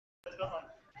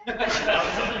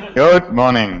Good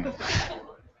morning.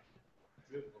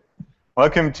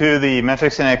 Welcome to the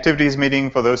Metrics and Activities meeting.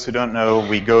 For those who don't know,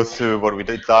 we go through what we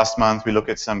did last month. We look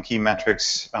at some key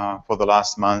metrics for the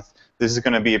last month. This is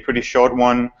going to be a pretty short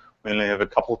one. We only have a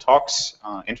couple talks,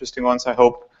 interesting ones, I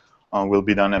hope. We'll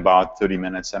be done in about 30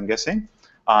 minutes, I'm guessing.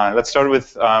 Let's start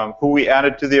with who we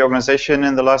added to the organization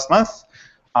in the last month.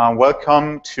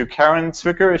 Welcome to Karen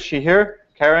Zwicker. Is she here?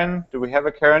 Karen, do we have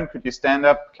a Karen? Could you stand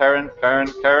up? Karen.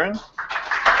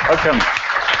 Welcome.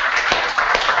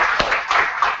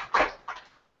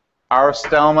 R.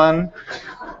 Stellman.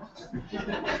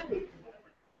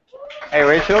 Hey,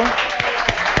 Rachel.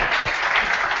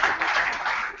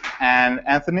 And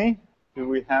Anthony. Do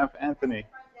we have Anthony?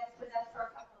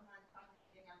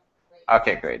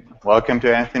 Okay, great. Welcome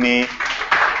to Anthony.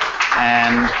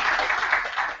 And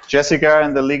Jessica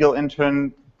and the legal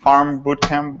intern farm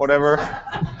bootcamp, whatever.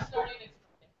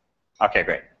 Okay,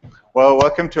 great. Well,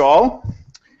 welcome to all.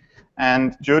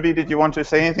 And Jody, did you want to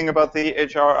say anything about the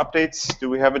HR updates? Do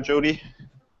we have a Jody?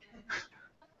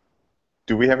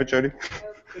 Do we have a Jody?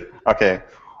 Okay.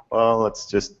 Well, let's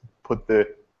just put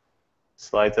the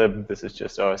slides up. This is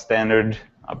just our standard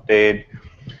update.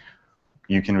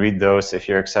 You can read those if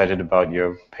you're excited about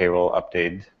your payroll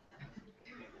update.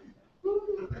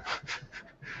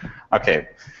 Okay.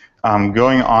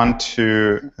 Going on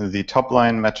to the top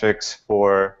line metrics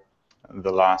for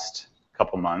the last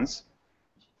couple months.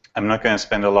 I'm not going to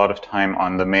spend a lot of time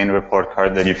on the main report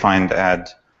card that you find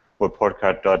at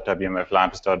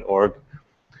reportcard.wmflabs.org.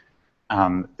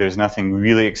 There's nothing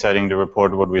really exciting to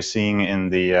report. What we're seeing in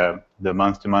the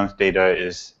month-to-month data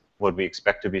is what we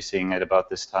expect to be seeing at about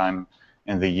this time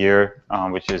in the year,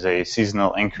 which is a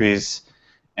seasonal increase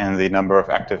in the number of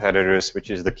active editors, which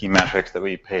is the key metric that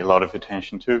we pay a lot of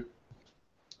attention to.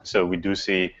 So we do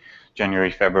see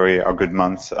January, February are good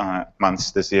months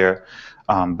this year.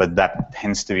 But that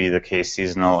tends to be the case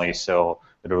seasonally, so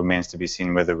it remains to be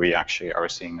seen whether we actually are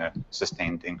seeing a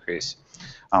sustained increase.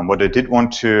 What I did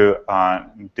want to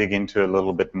dig into a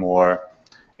little bit more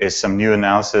is some new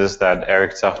analysis that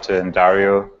Eric Zachte and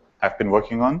Dario have been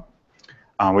working on,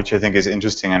 which I think is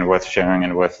interesting and worth sharing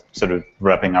and worth sort of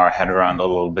wrapping our head around a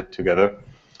little bit together.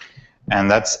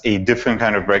 And that's a different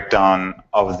kind of breakdown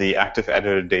of the active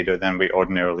editor data than we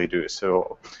ordinarily do.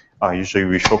 So usually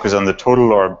we focus on the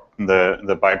total or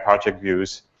the by project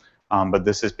views, but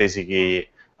this is basically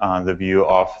the view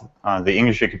of the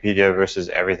English Wikipedia versus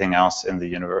everything else in the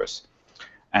universe.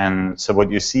 And so what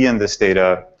you see in this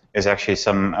data is actually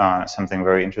something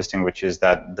very interesting, which is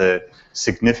that the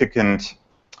significant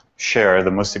share, the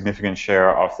most significant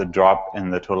share of the drop in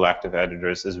the total active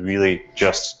editors is really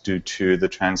just due to the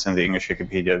trends in the English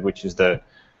Wikipedia, which is the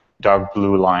dark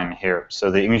blue line here.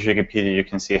 So the English Wikipedia, you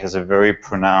can see, has a very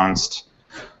pronounced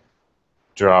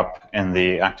drop in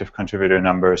the active contributor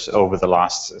numbers over the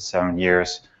last 7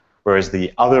 years, whereas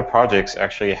the other projects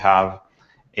actually have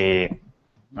a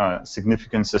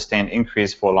significant sustained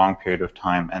increase for a long period of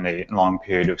time and a long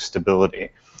period of stability.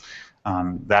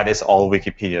 That is all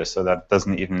Wikipedia, so that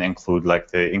doesn't even include like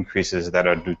the increases that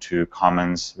are due to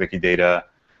Commons, Wikidata,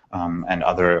 and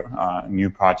other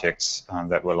new projects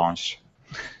that were launched.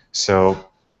 So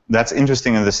that's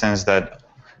interesting in the sense that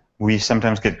we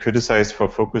sometimes get criticized for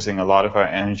focusing a lot of our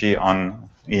energy on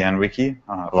ENWiki.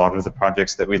 A lot of the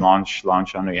projects that we launch on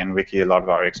ENWiki. A lot of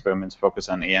our experiments focus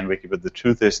on ENWiki. But the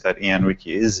truth is that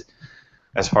ENWiki is,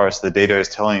 as far as the data is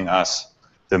telling us,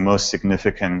 the most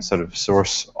significant sort of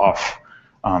source of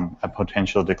a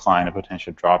potential decline, a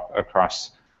potential drop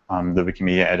across the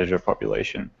Wikimedia editor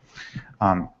population.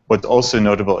 What's also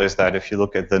notable is that if you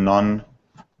look at the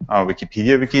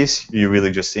non-Wikipedia wikis, you're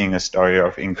really just seeing a story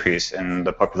of increase in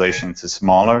the population. It's a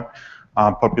smaller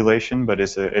population, but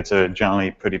it's a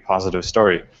generally pretty positive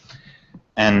story.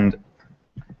 And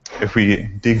if we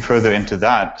dig further into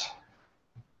that,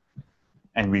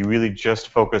 and we really just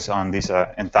focus on these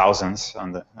in thousands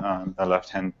on the left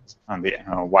hand, on the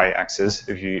y-axis.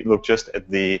 If you look just at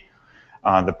the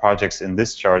projects in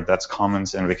this chart, that's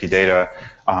Commons and Wikidata,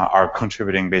 are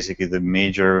contributing basically the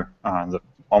major,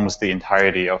 almost the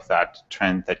entirety of that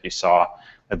trend that you saw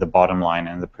at the bottom line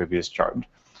in the previous chart.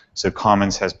 So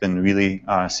Commons has been really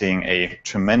seeing a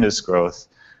tremendous growth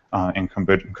in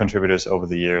contributors over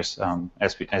the years.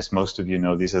 As most of you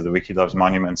know, these are the Wikilove's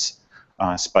monuments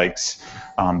spikes,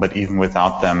 but even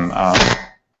without them,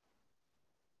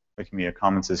 Wikimedia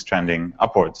Commons is trending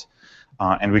upwards.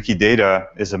 And Wikidata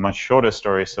is a much shorter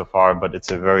story so far, but it's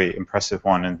a very impressive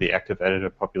one, and the active editor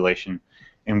population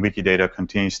in Wikidata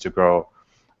continues to grow.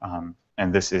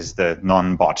 And this is the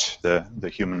non-bot, the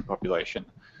human population.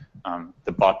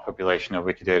 The bot population of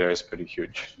Wikidata is pretty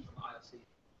huge.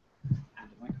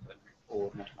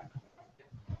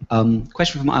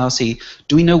 Question from IRC.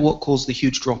 Do we know what caused the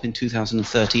huge drop in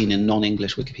 2013 in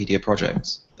non-English Wikipedia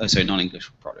projects? Sorry, non-English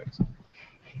projects.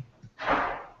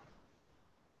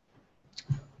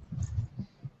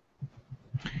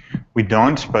 We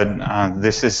don't, but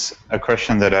this is a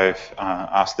question that I've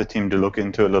asked the team to look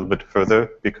into a little bit further,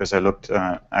 because I looked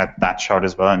at that chart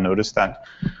as well and noticed that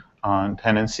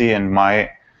tendency, and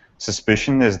my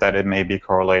suspicion is that it may be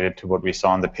correlated to what we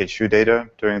saw in the page view data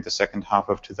during the second half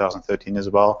of 2013 as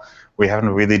well. We haven't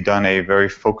really done a very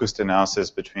focused analysis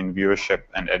between viewership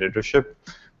and editorship,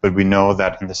 but we know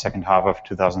that in the second half of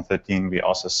 2013 we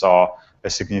also saw a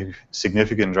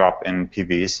significant drop in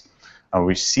PVs,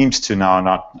 which seems to now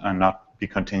not be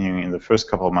continuing in the first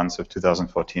couple of months of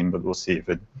 2014, but we'll see if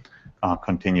it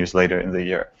continues later in the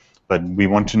year. But we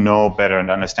want to know better and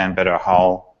understand better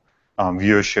how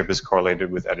viewership is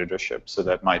correlated with editorship, so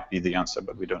that might be the answer,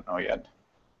 but we don't know yet.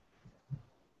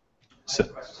 So,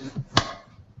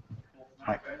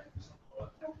 hi.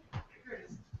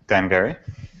 Dan Gary.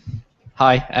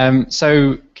 Hi.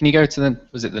 So can you go to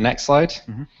the next slide?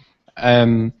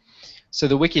 Mm-hmm. So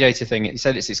the Wikidata thing, it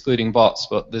said it's excluding bots,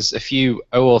 but there's a few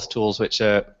OAuth tools which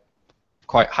are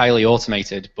quite highly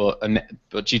automated, but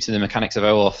due to the mechanics of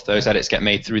OAuth, those edits get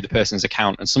made through the person's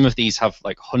account, and some of these have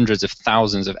like hundreds of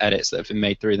thousands of edits that have been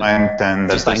made through them. And then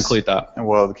does that include that?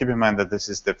 Well, keep in mind that this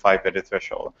is the 5-edit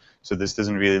threshold, so this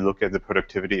doesn't really look at the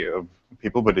productivity of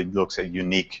people, but it looks at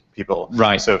unique people.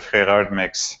 Right. So if Gerard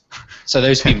makes, so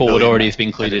those people would already have been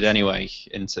included anyway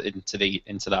into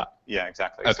that. Yeah,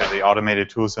 exactly. Okay. So the automated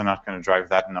tools are not going to drive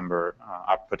that number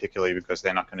up particularly, because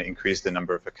they're not going to increase the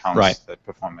number of accounts that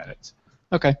perform edits.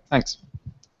 Okay, thanks.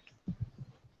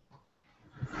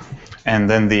 And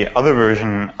then the other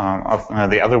version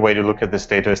the other way to look at this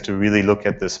data is to really look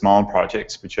at the small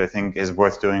projects, which I think is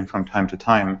worth doing from time to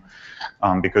time,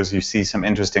 because you see some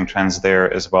interesting trends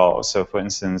there as well. So for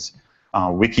instance,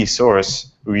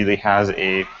 Wikisource really has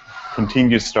a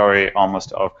continued story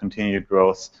almost of continued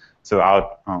growth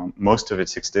throughout most of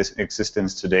its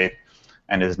existence to date,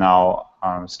 and is now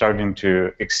starting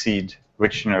to exceed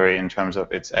Wiktionary in terms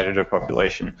of its editor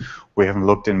population. We haven't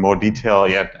looked in more detail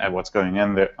yet at what's going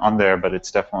on there, but it's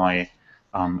definitely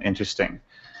interesting.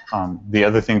 The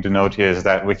other thing to note here is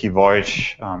that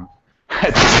WikiVoyage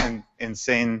had an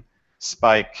insane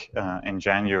spike in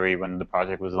January when the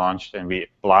project was launched, and we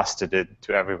blasted it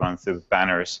to everyone through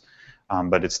banners,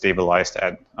 but it stabilized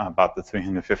at about the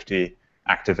 350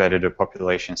 active editor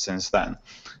population since then.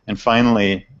 And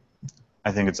finally,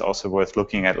 I think it's also worth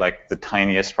looking at like the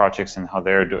tiniest projects and how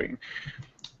they're doing.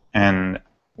 And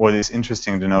what is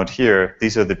interesting to note here,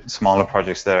 these are the smaller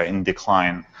projects that are in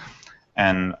decline.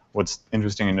 And what's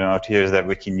interesting to note here is that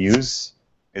Wikinews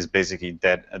is basically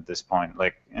dead at this point.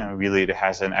 Like, really, it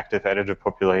has an active editor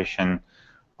population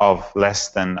of less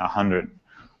than 100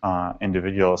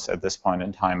 individuals at this point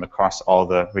in time across all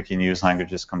the Wikinews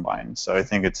languages combined. So I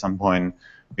think at some point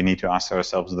we need to ask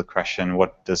ourselves the question,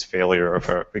 what does failure of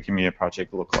a Wikimedia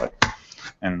project look like?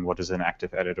 And what does an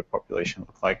active editor population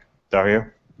look like? Dario?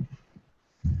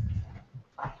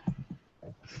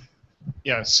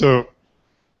 Yeah, so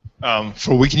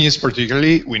for Wikinews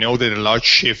particularly, we know that a large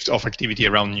shift of activity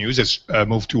around news has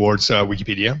moved towards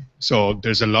Wikipedia. So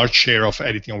there's a large share of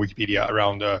editing on Wikipedia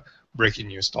around breaking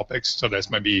news topics. So that's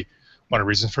maybe one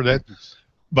reason for that.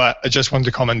 But I just want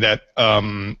to comment that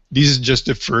this is just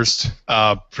the first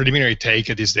preliminary take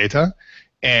at this data,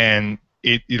 and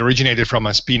it originated from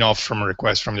a spin-off from a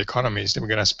request from The Economist, and we're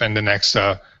going to spend the next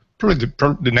probably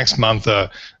the next month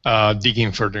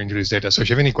digging further into this data. So if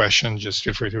you have any questions, just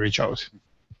feel free to reach out.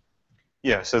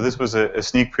 Yeah, so this was a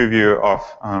sneak preview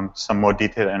of some more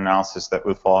detailed analysis that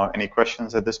will follow. Any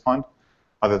questions at this point,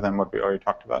 other than what we already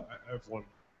talked about? I have one.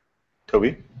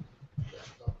 Toby?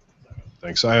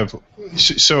 Thanks.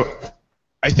 So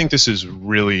I think this is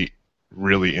really,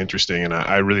 really interesting, and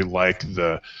I really like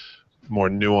the more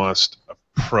nuanced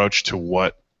approach to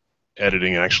what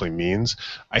editing actually means.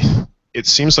 It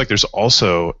seems like there's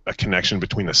also a connection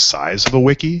between the size of a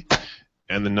wiki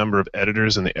and the number of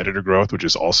editors and the editor growth, which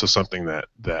is also something that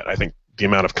I think the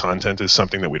amount of content is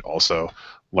something that we'd also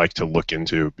like to look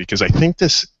into, because I think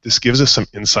this gives us some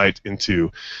insight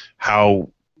into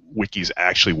how wikis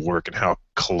actually work and how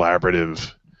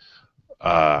collaborative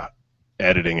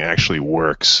editing actually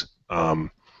works. And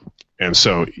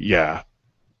so, yeah,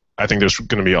 I think there's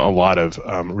going to be a lot of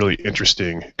really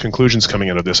interesting conclusions coming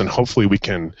out of this, and hopefully we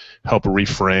can help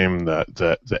reframe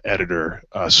the editor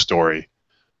story,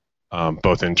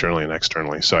 both internally and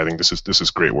externally. So I think this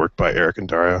is great work by Eric and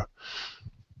Dario.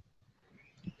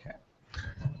 Okay.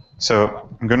 So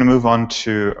I'm going to move on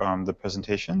to the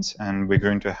presentations, and we're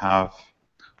going to have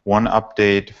one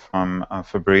update from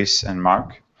Fabrice and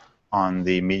Mark on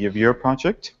the Media Viewer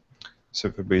project. So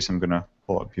Fabrice, I'm going to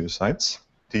pull up your slides.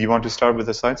 Do you want to start with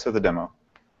the slides or the demo?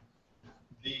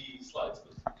 The slides.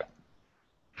 Okay.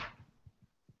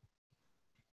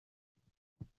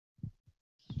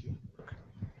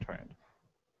 Try it.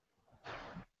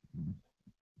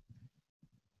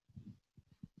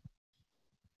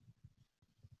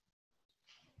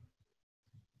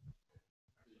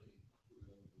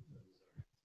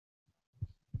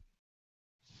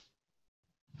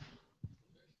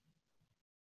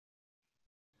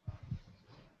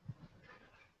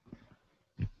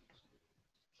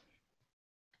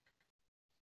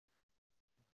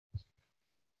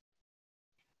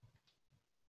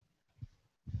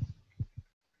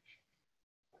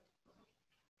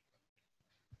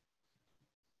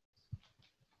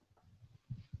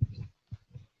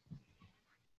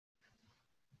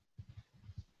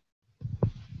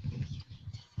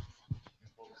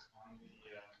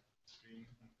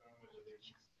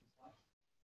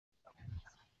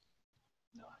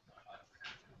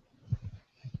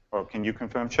 Or can you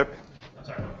confirm, Chip?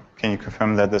 Sorry. Can you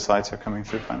confirm that the slides are coming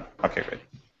through fine? Okay, great.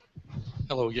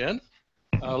 Hello again.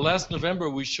 Last November,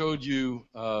 we showed you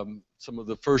some of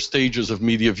the first stages of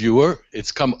Media Viewer.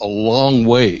 It's come a long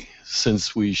way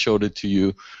since we showed it to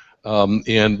you.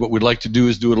 And what we'd like to do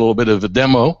is do a little bit of a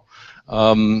demo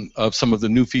of some of the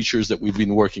new features that we've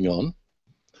been working on.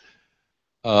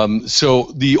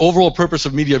 So the overall purpose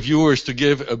of Media Viewer is to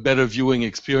give a better viewing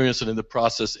experience and in the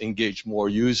process engage more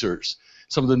users.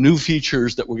 Some of the new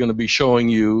features that we're going to be showing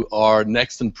you are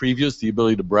next and previous, the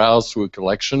ability to browse through a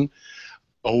collection.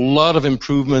 A lot of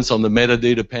improvements on the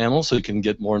metadata panel so you can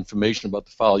get more information about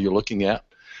the file you're looking at.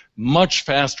 Much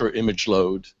faster image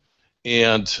load,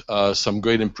 and some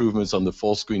great improvements on the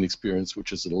full screen experience,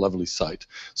 which is a lovely site.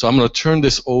 So I'm going to turn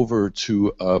this over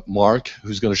to Mark,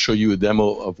 who's going to show you a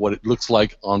demo of what it looks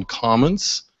like on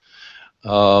Commons.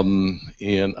 And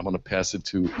I'm going to pass it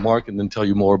to Mark and then tell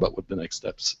you more about what the next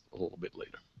steps a little bit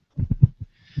later.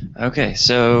 Okay,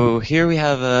 so here we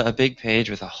have a big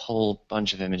page with a whole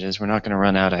bunch of images. We're not going to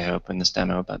run out, I hope, in this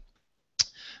demo, but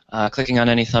clicking on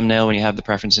any thumbnail when you have the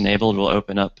preference enabled will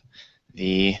open up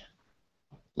the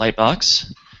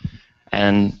Lightbox.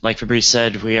 And like Fabrice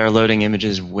said, we are loading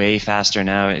images way faster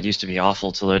now. It used to be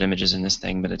awful to load images in this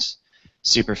thing, but it's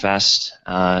super fast.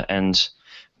 And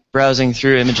browsing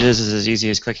through images is as easy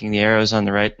as clicking the arrows on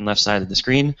the right and left side of the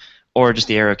screen, or just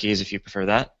the arrow keys if you prefer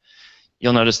that.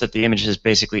 You'll notice that the images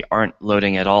basically aren't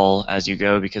loading at all as you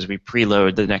go because we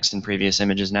preload the next and previous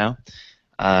images now.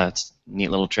 It's a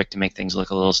neat little trick to make things look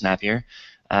a little snappier.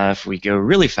 If we go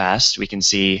really fast, we can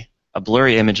see a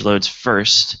blurry image loads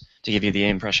first to give you the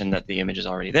impression that the image is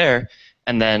already there,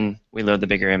 and then we load the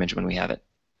bigger image when we have it.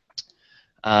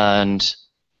 And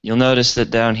you'll notice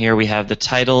that down here we have the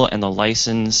title and the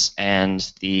license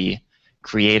and the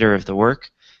creator of the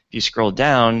work. If you scroll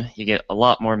down, you get a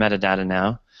lot more metadata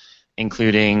now,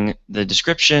 including the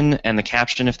description and the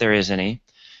caption if there is any,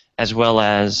 as well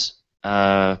as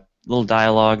a little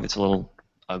dialogue that's a little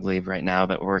ugly right now,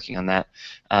 but we're working on that,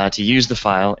 to use the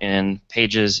file in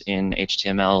pages in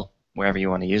HTML, wherever you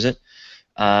want to use it.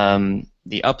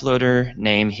 The uploader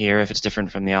name here, if it's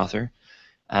different from the author,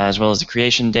 as well as the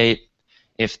creation date.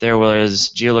 If there was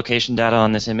geolocation data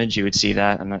on this image, you would see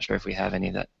that. I'm not sure if we have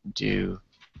any that do.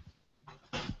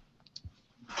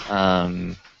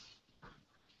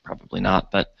 Probably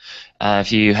not, but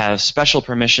if you have special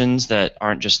permissions that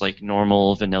aren't just like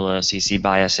normal vanilla CC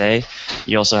by SA,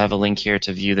 you also have a link here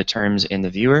to view the terms in the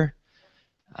viewer.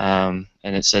 And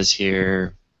it says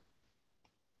here,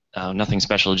 nothing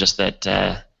special, just that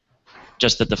the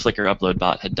Flickr upload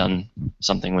bot had done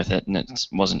something with it, and it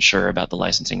wasn't sure about the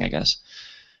licensing, I guess.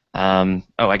 Oh,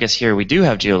 I guess here we do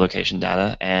have geolocation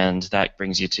data, and that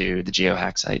brings you to the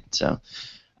GeoHack site. So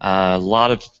a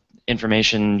lot of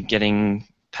information getting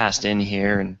passed in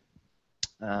here,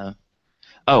 and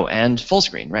oh, and full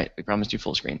screen, right? We promised you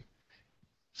full screen.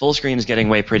 Full screen is getting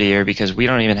way prettier because we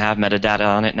don't even have metadata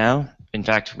on it now. In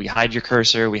fact, we hide your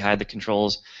cursor, we hide the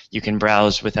controls. You can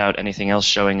browse without anything else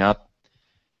showing up,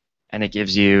 and it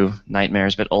gives you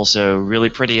nightmares, but also really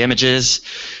pretty images.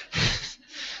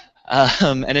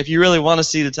 And if you really want to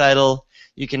see the title,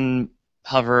 you can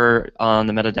hover on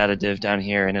the metadata div down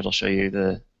here, and it'll show you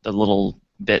the little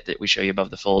bit that we show you above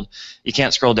the fold. You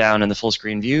can't scroll down in the full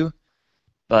screen view,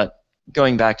 but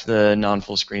going back to the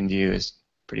non-full screen view is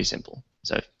pretty simple.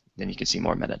 So then you can see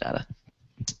more metadata.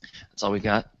 That's all we've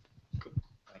got.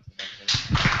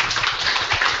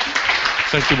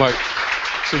 Thank you, Mark.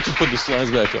 So to put the slides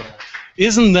back up.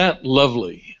 Isn't that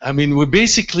lovely? I mean, we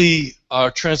basically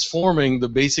are transforming the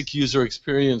basic user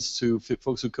experience to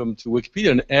folks who come to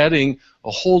Wikipedia and adding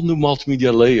a whole new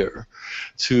multimedia layer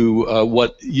to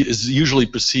what is usually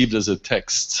perceived as a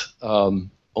text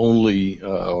only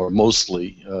or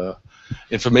mostly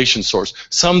information source.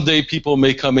 Someday people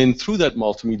may come in through that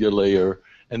multimedia layer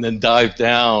and then dive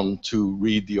down to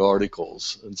read the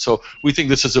articles. And so we think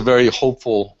this is a very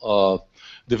hopeful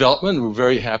development. We're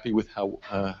very happy with how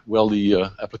well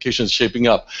the application is shaping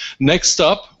up. Next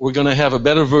up, we're going to have a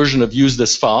better version of Use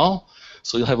This File.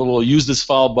 So you'll have a little Use This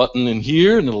File button in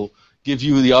here, and it'll give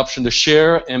you the option to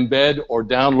share, embed, or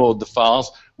download the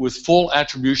files with full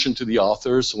attribution to the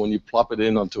authors. So when you plop it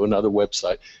in onto another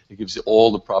website, it gives you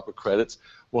all the proper credits.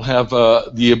 We'll have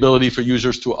the ability for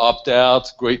users to opt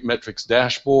out, great metrics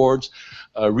dashboards,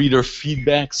 reader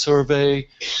feedback survey,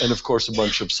 and of course a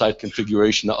bunch of site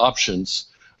configuration options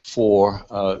for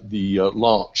the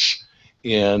launch.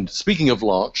 And speaking of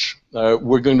launch,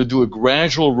 we're going to do a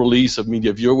gradual release of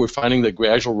Media Viewer. We're finding that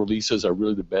gradual releases are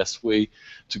really the best way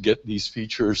to get these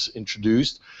features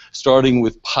introduced, starting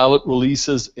with pilot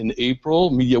releases in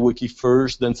April, MediaWiki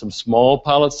first, then some small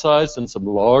pilot sites, then some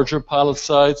larger pilot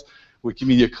sites,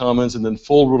 Wikimedia Commons, and then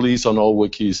full release on all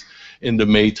wikis in the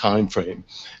May timeframe.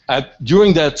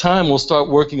 During that time, we'll start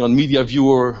working on Media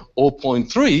Viewer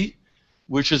 0.3,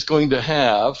 which is going to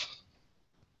have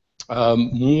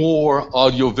more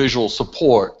audiovisual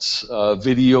supports,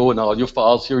 video and audio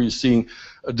files. Here you're seeing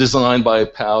a design by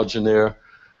Paugener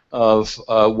of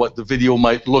what the video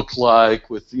might look like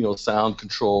with sound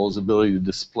controls, ability to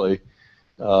display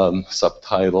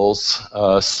subtitles,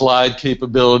 slide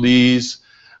capabilities,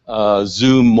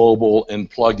 Zoom mobile, and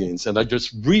plugins. And I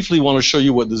just briefly want to show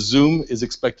you what the Zoom is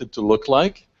expected to look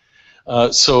like.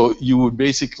 So you would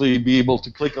basically be able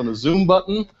to click on the Zoom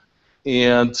button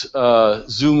and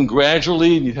zoom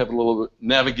gradually, and you'd have a little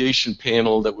navigation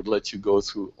panel that would let you go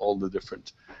through all the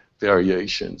different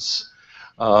variations.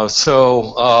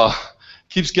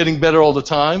 Keeps getting better all the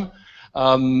time.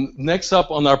 Next up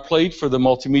on our plate for the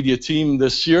multimedia team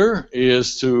this year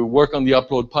is to work on the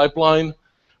upload pipeline,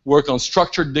 work on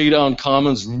structured data on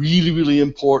Commons, really, really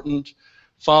important,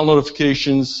 file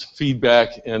notifications, feedback,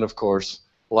 and of course,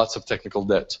 lots of technical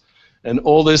debt. And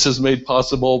all this is made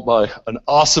possible by an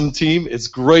awesome team. It's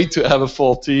great to have a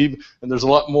full team, and there's a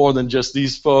lot more than just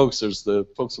these folks. There's the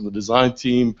folks on the design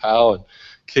team, Pao and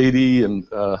Katie, and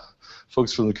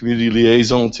folks from the community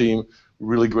liaison team. We're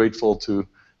really grateful to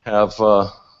have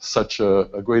such a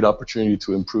great opportunity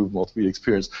to improve multimedia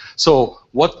experience. So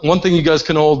one thing you guys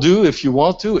can all do if you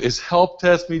want to is help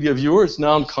test Media Viewer. It's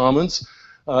now in Commons,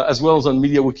 as well as on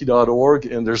MediaWiki.org,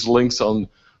 and there's links on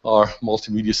our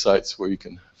multimedia sites where you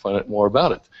can find out more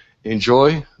about it.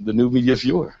 Enjoy the new Media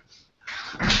Viewer.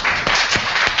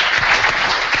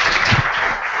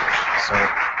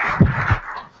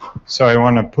 So I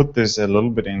want to put this a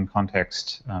little bit in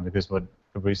context because what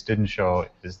Fabrice didn't show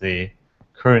is the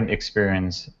current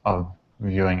experience of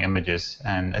viewing images,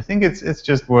 and I think it's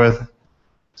just worth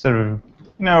sort of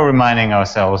reminding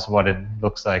ourselves what it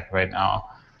looks like right now.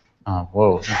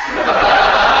 Whoa.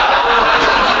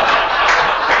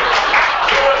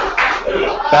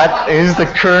 That is the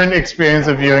current experience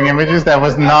of viewing images. That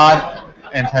was not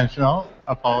intentional.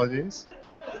 Apologies.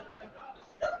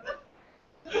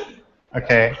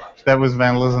 Okay, if that was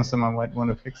vandalism, someone might want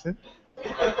to fix it.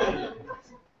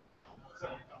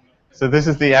 So this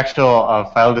is the actual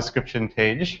file description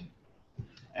page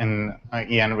in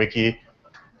ENWiki.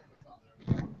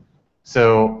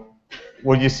 So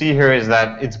what you see here is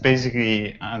that it's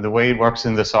basically, the way it works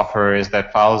in the software is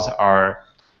that files are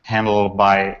handled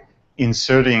by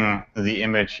inserting the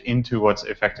image into what's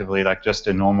effectively like just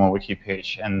a normal wiki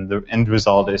page. And the end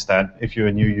result is that if you're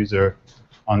a new user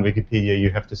on Wikipedia,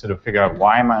 you have to sort of figure out,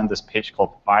 why am I on this page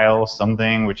called file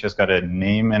something, which has got a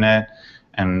name in it,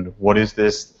 and what is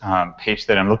this page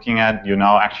that I'm looking at? You're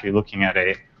now actually looking at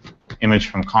a image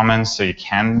from Commons, so you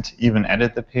can't even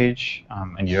edit the page,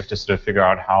 and you have to sort of figure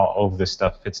out how all of this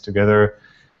stuff fits together.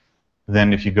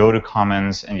 Then if you go to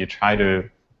Commons and you try to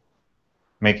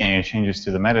make any changes to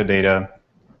the metadata,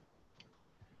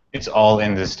 it's all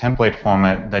in this template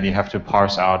format that you have to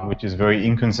parse out, which is very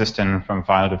inconsistent from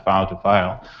file to file to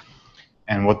file.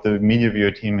 And what the Media Viewer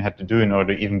team had to do in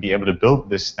order to even be able to build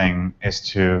this thing is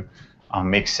to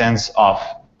make sense of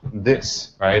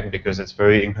this, right? Because it's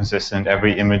very inconsistent.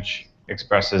 Every image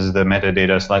expresses the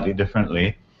metadata slightly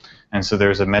differently. And so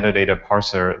there's a metadata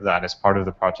parser that is part of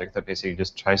the project that basically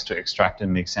just tries to extract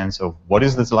and make sense of what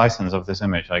is this license of this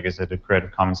image. Like, is it a Creative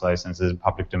Commons license? Is it a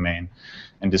public domain?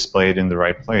 And display it in the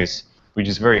right place, which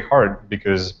is very hard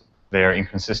because they are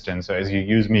inconsistent. So as you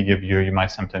use Media Viewer, you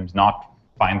might sometimes not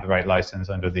find the right license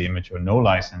under the image or no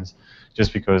license,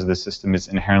 just because the system is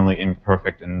inherently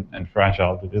imperfect and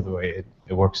fragile to do the way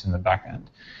it works in the back end.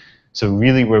 So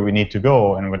really where we need to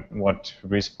go, and what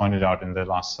Fabrice pointed out in the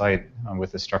last slide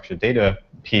with the structured data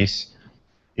piece,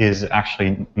 is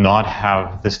actually not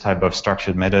have this type of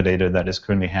structured metadata that is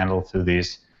currently handled through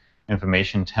these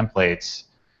information templates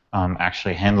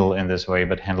actually handle in this way,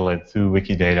 but handle it through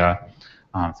Wikidata,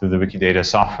 through the Wikidata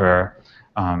software.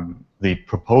 The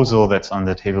proposal that's on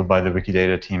the table by the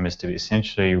Wikidata team is to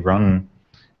essentially run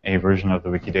a version of the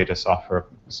Wikidata software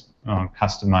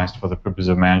customized for the purpose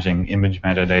of managing image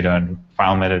metadata and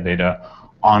file metadata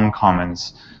on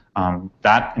Commons.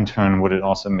 That in turn would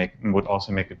also make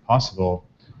it possible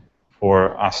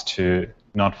for us to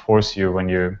not force you when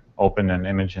you open an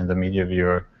image in the media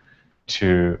viewer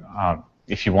to,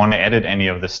 if you want to edit any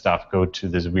of this stuff, go to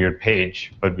this weird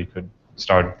page. But we could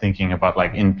start thinking about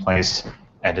like in-place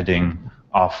editing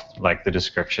of like the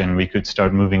description. We could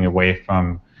start moving away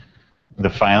from the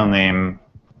file name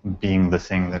being the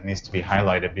thing that needs to be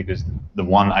highlighted, because the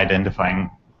one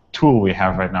identifying tool we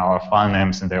have right now are file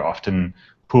names, and they're often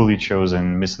poorly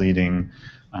chosen, misleading,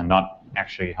 and not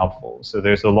actually helpful. So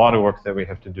there's a lot of work that we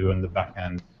have to do in the back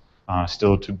end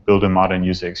still to build a modern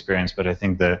user experience. But I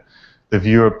think the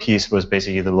viewer piece was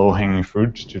basically the low-hanging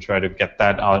fruit to try to get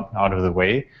that out of the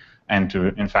way, and to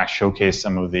in fact showcase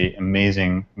some of the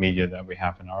amazing media that we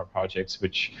have in our projects,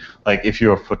 which, like, if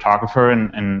you're a photographer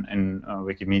in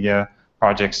Wikimedia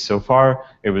projects so far,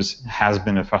 has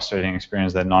been a frustrating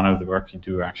experience that none of the work you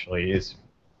do actually is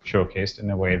showcased in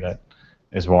a way that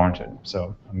is warranted.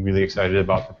 So I'm really excited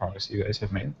about the progress you guys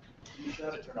have made. Can you show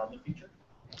how to turn on the feature?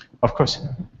 Of course.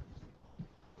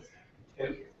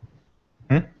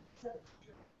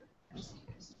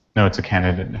 No, it's a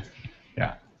candidate.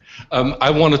 Yeah. I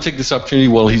want to take this opportunity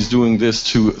while he's doing this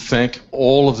to thank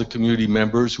all of the community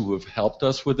members who have helped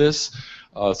us with this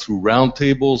through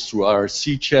roundtables, through our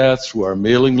C-chats, through our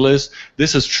mailing list.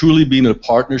 This has truly been a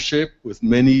partnership with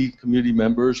many community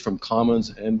members from Commons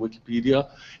and Wikipedia,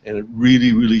 and it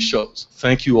really, really shows.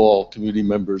 Thank you all, community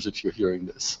members, if you're hearing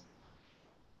this.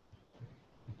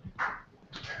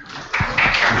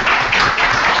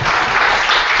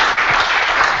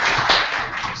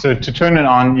 So to turn it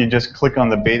on, you just click on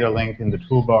the beta link in the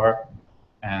toolbar,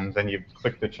 and then you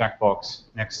click the checkbox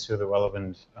next to the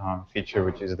relevant feature,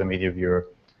 which is the media viewer.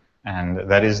 And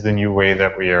that is the new way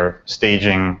that we are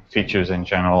staging features in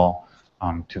general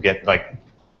to get like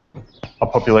a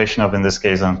population of, in this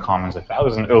case, on Commons,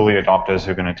 1,000 early adopters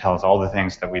who are going to tell us all the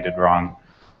things that we did wrong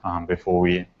before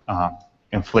we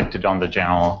inflict it on the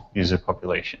general user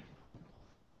population.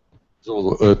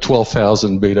 So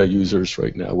 12,000 beta users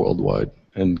right now worldwide,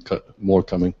 and more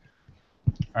coming.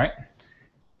 All right.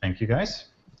 Thank you, guys.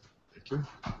 Thank you.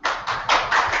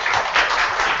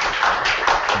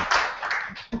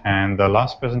 And the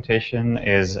last presentation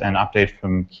is an update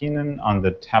from Keenan on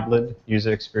the tablet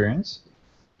user experience.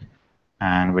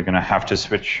 And we're going to have to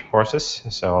switch horses,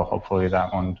 so hopefully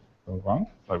that won't go wrong,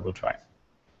 but we'll try.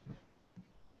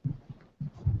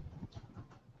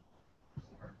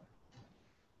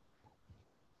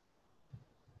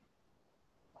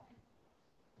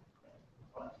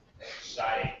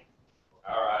 Exciting.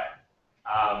 All right.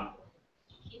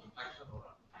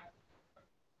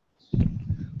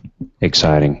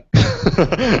 Exciting.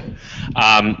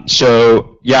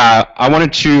 So yeah, I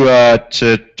wanted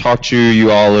to talk to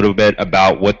you all a little bit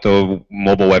about what the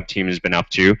mobile web team has been up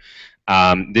to.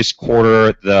 This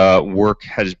quarter, the work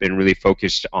has been really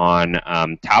focused on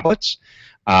tablets.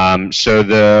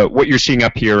 So what you're seeing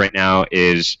up here right now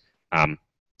is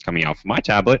coming out from my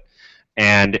tablet,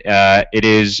 and it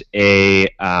is a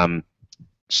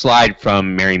slide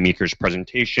from Mary Meeker's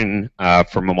presentation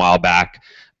from a while back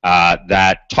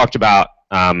that talked about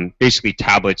basically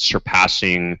tablets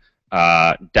surpassing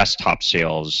desktop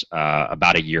sales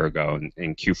about a year ago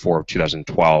in Q4 of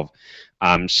 2012.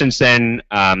 Since then,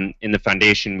 in the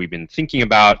foundation, we've been thinking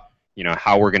about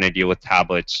how we're going to deal with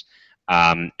tablets,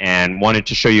 and wanted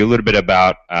to show you a little bit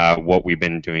about what we've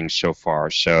been doing so far.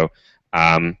 So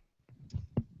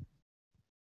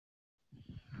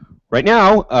right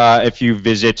now, if you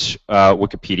visit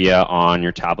Wikipedia on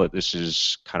your tablet, this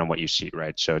is kind of what you see,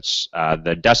 right? So it's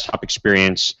the desktop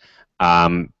experience,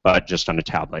 but just on a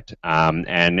tablet.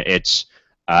 And it's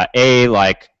A,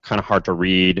 like kind of hard to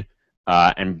read,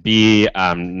 and B,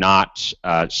 not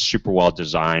super well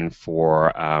designed for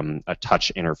a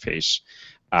touch interface.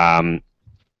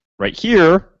 Right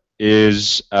here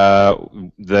is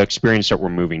the experience that we're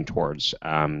moving towards.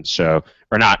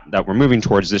 Or not that we're moving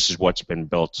towards, this is what's been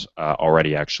built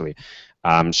already, actually.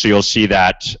 So you'll see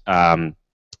that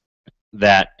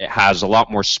that it has a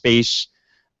lot more space,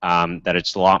 that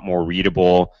it's a lot more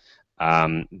readable.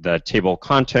 The table of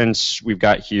contents we've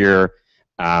got here,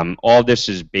 all this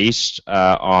is based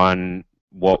on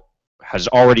what has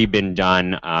already been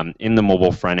done in the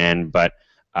mobile front end, but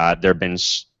there have been,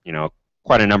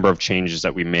 quite a number of changes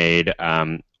that we made.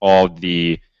 All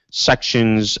the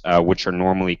sections which are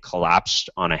normally collapsed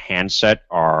on a handset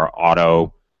are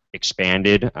auto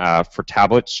expanded for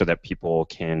tablets so that people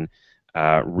can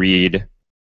read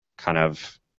kind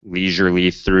of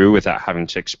leisurely through without having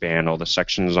to expand all the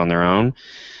sections on their own.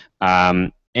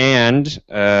 And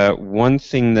one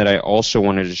thing that I also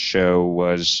wanted to show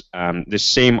was this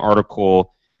same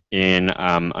article in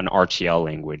an RTL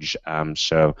language.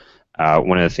 So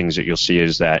one of the things that you'll see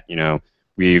is that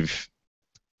we've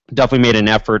definitely made an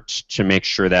effort to make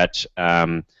sure that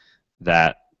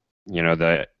that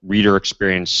the reader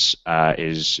experience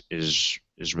is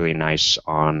really nice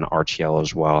on RTL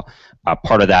as well.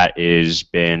 Part of that has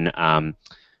been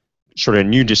sort of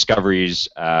new discoveries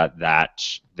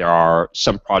that there are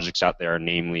some projects out there,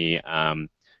 namely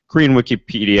Korean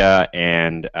Wikipedia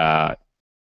and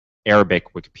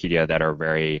Arabic Wikipedia, that are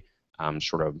very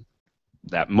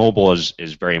that mobile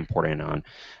is very important on.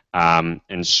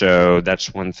 And so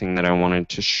that's one thing that I wanted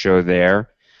to show there.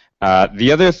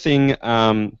 The other thing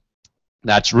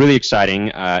that's really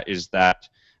exciting is that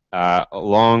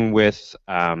along with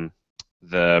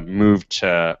the move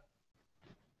to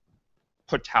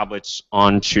put tablets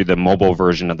onto the mobile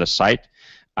version of the site,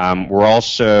 we're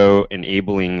also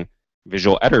enabling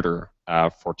visual editor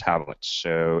for tablets.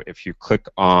 So if you click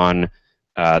on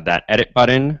that edit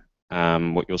button,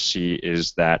 what you'll see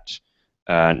is that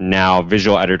now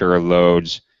visual editor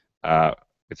loads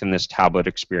within this tablet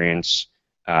experience,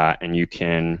 and you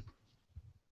can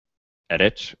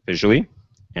edit visually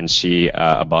and see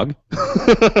a bug.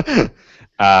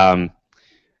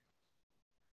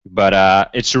 But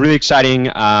it's a really exciting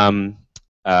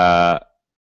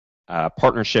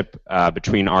partnership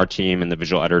between our team and the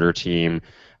visual editor team,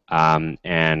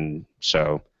 and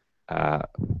so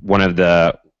one of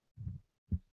the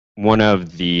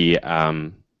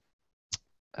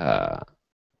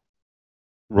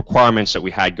requirements that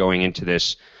we had going into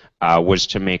this was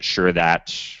to make sure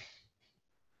that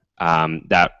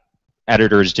that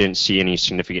editors didn't see any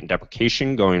significant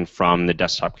deprecation going from the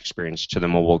desktop experience to the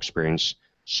mobile experience.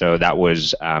 So that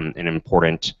was an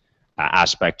important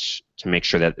aspect to make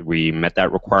sure that we met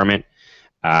that requirement.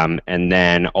 And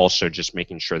then also just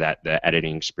making sure that the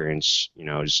editing experience,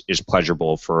 is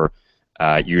pleasurable for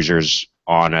users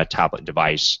on a tablet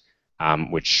device,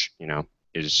 which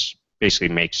is basically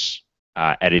makes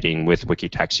editing with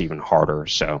Wikitext even harder.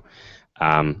 So,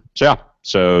 yeah,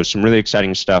 so some really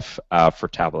exciting stuff for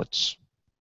tablets.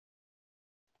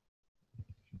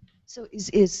 So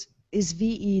is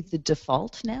VE the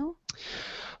default now?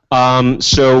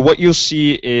 So what you'll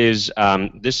see is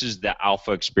this is the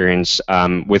alpha experience.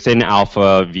 Within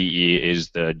alpha, VE is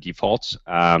the default.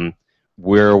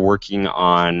 We're working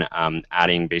on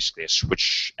adding basically a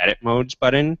switch edit modes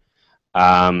button.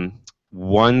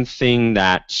 One thing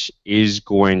that is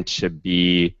going to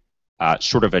be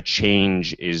sort of a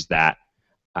change is that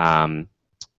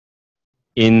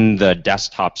in the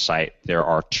desktop site there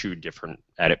are two different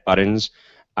edit buttons.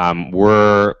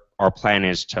 Our plan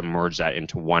is to merge that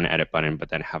into one edit button, but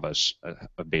then have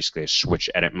basically a switch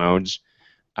edit modes.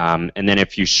 And then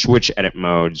if you switch edit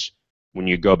modes, when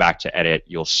you go back to edit,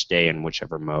 you'll stay in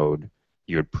whichever mode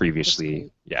you had previously.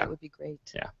 Yeah. That would be great.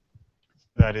 Yeah.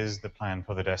 That is the plan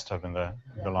for the desktop in the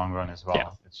long run as well. Yeah.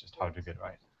 It's just how to get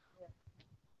right.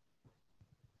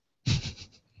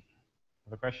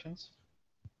 Other questions?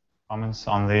 Comments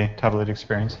on the tablet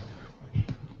experience?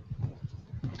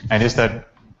 And is that,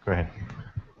 go ahead.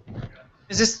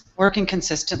 Is this working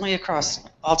consistently across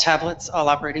all tablets, all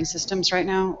operating systems right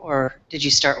now, or did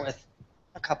you start with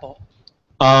a couple?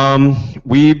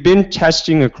 We've been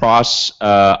testing across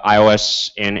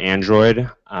iOS and Android,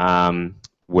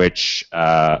 which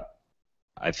I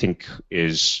think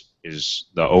is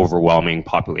the overwhelming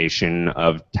population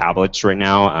of tablets right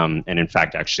now. And in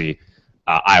fact, actually,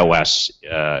 iOS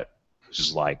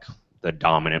is like the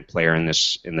dominant player in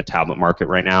the tablet market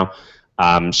right now.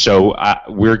 So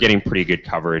we're getting pretty good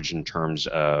coverage in terms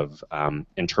of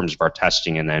our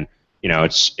testing, and then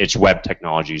it's web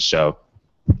technology, so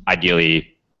ideally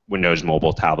Windows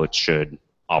mobile tablets should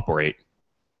operate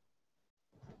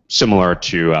similar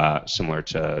to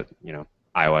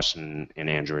iOS and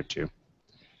Android too.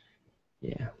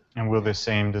 Yeah. And will the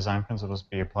same design principles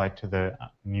be applied to the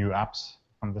new apps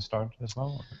from the start as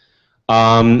well?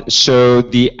 So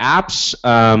the apps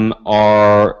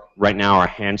are right now are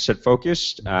handset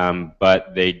focused,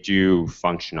 but they do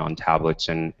function on tablets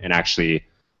and actually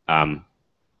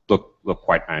look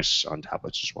quite nice on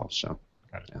tablets as well. So,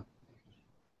 yeah.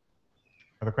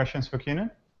 Other questions for Keenan?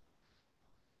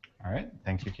 All right,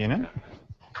 thank you, Keenan.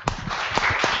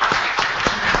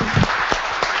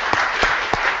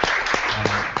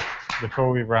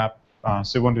 Before we wrap,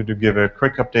 Sue wanted to give a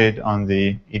quick update on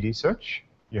the ED search.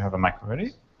 You have a mic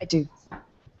already? I do.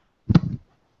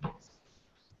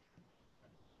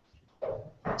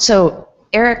 So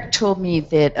Eric told me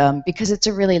that because it's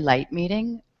a really light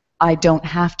meeting, I don't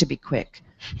have to be quick.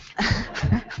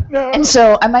 No. And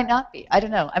so I might not be. I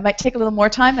don't know. I might take a little more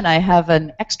time, and I have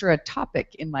an extra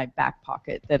topic in my back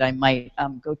pocket that I might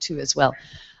go to as well.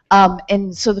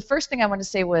 And so the first thing I want to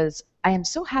say was I am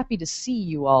so happy to see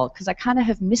you all because I kind of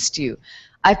have missed you.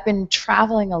 I've been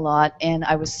traveling a lot, and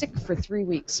I was sick for 3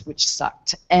 weeks, which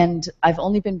sucked. And I've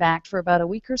only been back for about a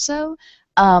week or so,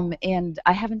 and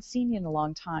I haven't seen you in a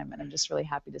long time, and I'm just really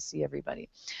happy to see everybody.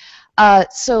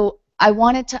 So I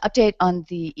wanted to update on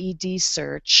the ED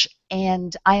search,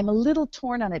 and I am a little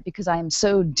torn on it because I am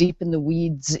so deep in the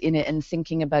weeds in it and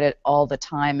thinking about it all the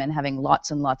time and having lots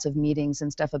and lots of meetings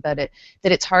and stuff about it,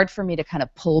 that it's hard for me to kind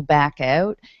of pull back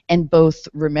out and both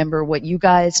remember what you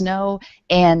guys know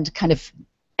and kind of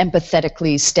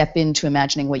empathetically step into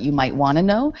imagining what you might want to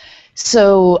know.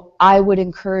 So I would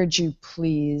encourage you,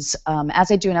 please,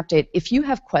 as I do an update, if you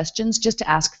have questions, just to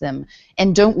ask them.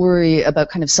 And don't worry about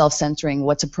kind of self-censoring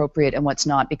what's appropriate and what's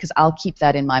not, because I'll keep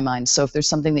that in my mind. So if there's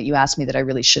something that you ask me that I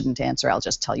really shouldn't answer, I'll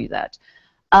just tell you that.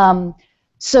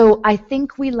 So I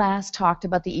think we last talked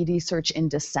about the ED search in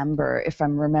December, if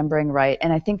I'm remembering right,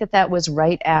 and I think that that was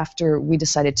right after we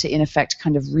decided to, in effect,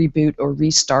 kind of reboot or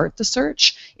restart the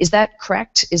search. Is that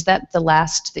correct? Is that the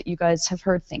last that you guys have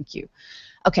heard? Thank you.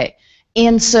 Okay,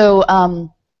 and so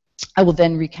I will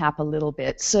then recap a little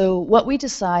bit. So what we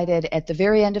decided at the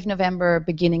very end of November,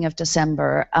 beginning of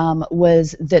December,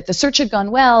 was that the search had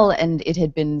gone well and it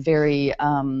had been very,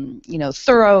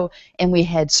 thorough, and we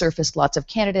had surfaced lots of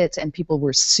candidates and people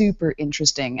were super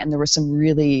interesting, and there were some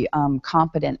really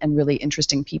competent and really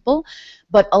interesting people.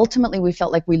 But ultimately, we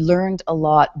felt like we learned a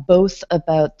lot, both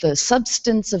about the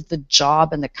substance of the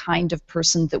job and the kind of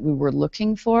person that we were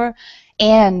looking for,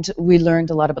 and we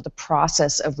learned a lot about the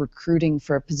process of recruiting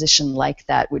for a position like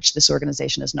that, which this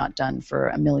organization has not done for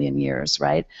a million years,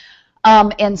 right?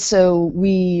 And so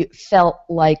we felt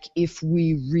like if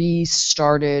we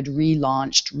restarted,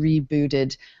 relaunched,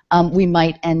 rebooted, we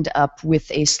might end up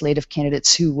with a slate of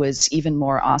candidates who was even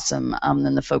more awesome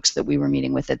than the folks that we were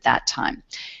meeting with at that time.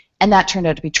 And that turned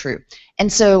out to be true.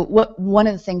 And so one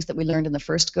of the things that we learned in the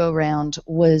first go-round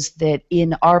was that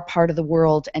in our part of the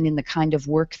world and in the kind of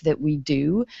work that we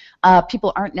do,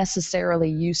 people aren't necessarily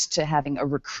used to having a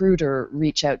recruiter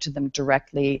reach out to them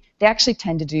directly. They actually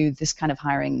tend to do this kind of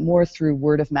hiring more through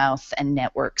word of mouth and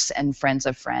networks and friends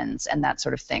of friends and that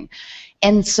sort of thing.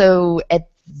 And so at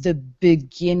the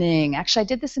beginning, actually I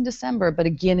did this in December, but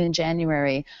again in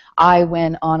January, I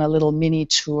went on a little mini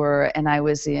tour and I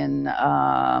was in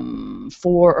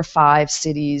 4 or 5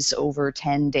 cities over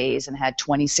 10 days and had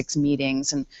 26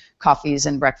 meetings and coffees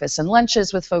and breakfasts and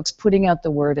lunches with folks, putting out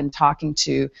the word and talking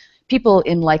to people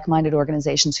in like-minded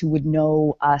organizations who would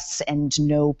know us and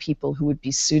know people who would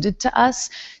be suited to us.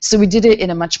 So we did it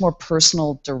in a much more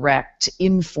personal, direct,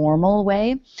 informal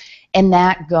way. And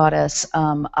that got us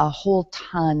a whole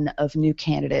ton of new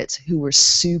candidates who were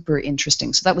super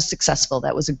interesting. So that was successful.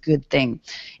 That was a good thing.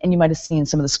 And you might have seen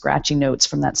some of the scratchy notes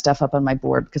from that stuff up on my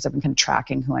board because I've been kind of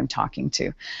tracking who I'm talking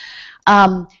to.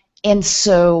 And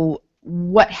so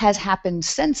what has happened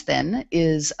since then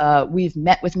is we've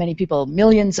met with many people.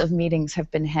 Millions of meetings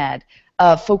have been had.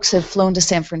 Folks have flown to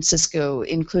San Francisco,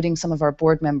 including some of our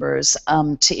board members,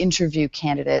 to interview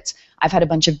candidates. I've had a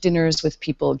bunch of dinners with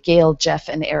people. Gail, Jeff,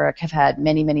 and Eric have had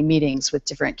many, many meetings with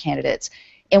different candidates.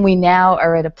 And we now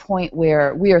are at a point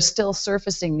where we are still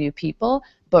surfacing new people,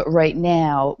 but right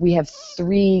now we have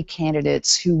 3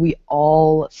 candidates who we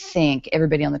all think,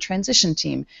 everybody on the transition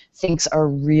team, thinks are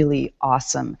really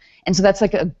awesome. And so that's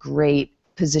like a great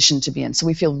position to be in. So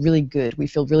we feel really good. We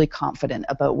feel really confident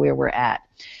about where we're at.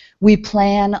 We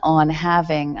plan on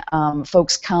having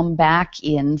folks come back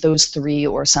in, those 3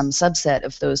 or some subset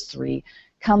of those 3,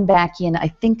 come back in, I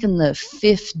think in the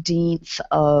 15th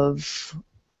of,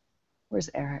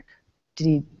 where's Eric? Did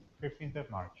he? 15th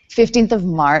of March. 15th of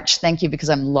March, thank you,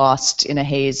 because I'm lost in a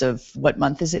haze of what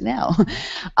month is it now.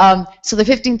 So the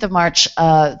 15th of March,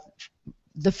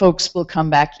 the folks will come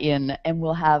back in and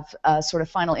we'll have sort of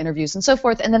final interviews and so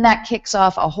forth, and then that kicks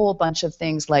off a whole bunch of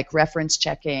things like reference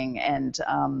checking and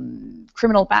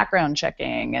criminal background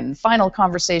checking and final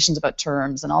conversations about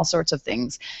terms and all sorts of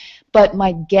things. But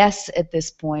my guess at this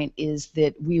point is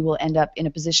that we will end up in a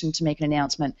position to make an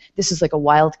announcement. This is like a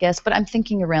wild guess, but I'm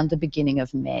thinking around the beginning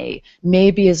of May,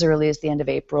 maybe as early as the end of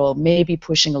April, maybe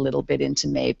pushing a little bit into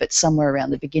May, but somewhere around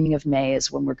the beginning of May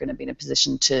is when we're going to be in a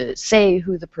position to say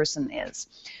who the person is,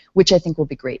 which I think will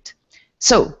be great.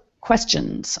 So,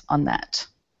 questions on that?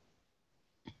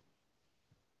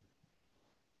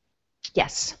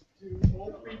 Yes.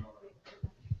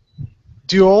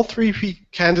 Do all three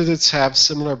candidates have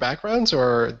similar backgrounds,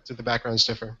 or do the backgrounds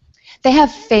differ? They have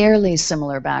fairly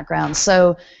similar backgrounds.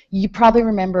 So you probably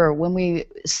remember when we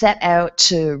set out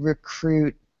to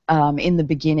recruit in the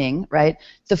beginning, right?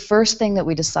 The first thing that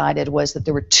we decided was that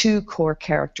there were two core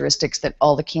characteristics that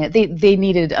all the candidates, they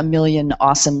needed a million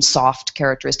awesome soft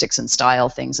characteristics and style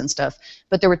things and stuff,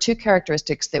 but there were two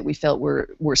characteristics that we felt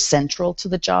were central to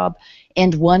the job.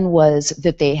 And one was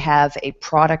that they have a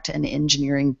product and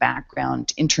engineering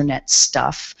background, internet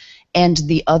stuff, and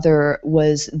the other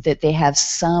was that they have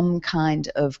some kind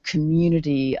of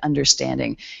community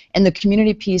understanding. And the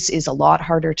community piece is a lot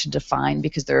harder to define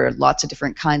because there are lots of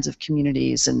different kinds of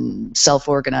communities and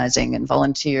self-organizing and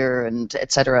volunteer and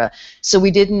et cetera. So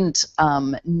we didn't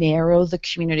narrow the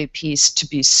community piece to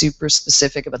be super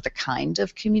specific about the kind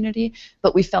of community,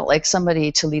 but we felt like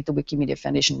somebody to lead the Wikimedia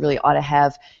Foundation really ought to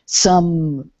have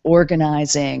some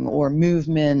organizing or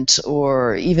movement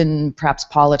or even perhaps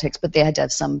politics, but they had to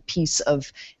have some piece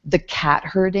of the cat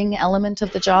herding element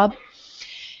of the job.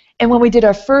 And when we did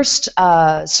our first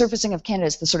surfacing of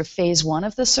candidates, the sort of phase one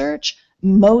of the search,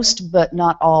 most but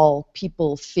not all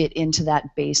people fit into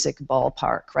that basic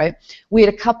ballpark, right? We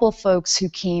had a couple folks who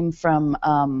came from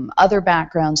other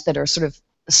backgrounds that are sort of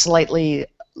slightly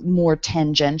more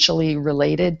tangentially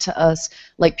related to us,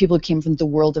 like people who came from the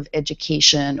world of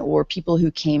education or people who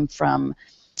came from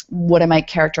what I might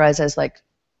characterize as like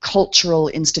cultural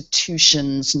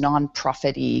institutions,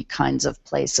 non-profit-y kinds of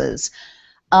places.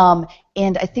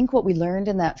 And I think what we learned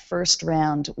in that first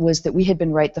round was that we had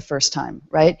been right the first time,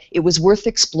 right? It was worth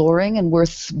exploring and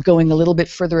worth going a little bit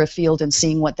further afield and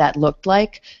seeing what that looked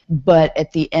like. But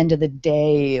at the end of the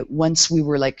day, once we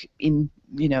were like in,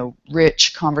 you know,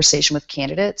 rich conversation with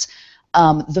candidates,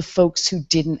 the folks who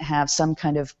didn't have some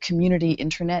kind of community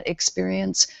internet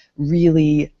experience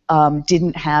really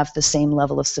didn't have the same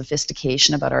level of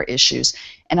sophistication about our issues.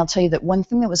 And I'll tell you that one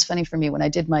thing that was funny for me when I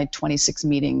did my 26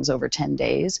 meetings over 10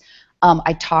 days,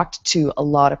 I talked to a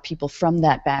lot of people from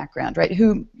that background, right,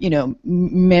 who, you know,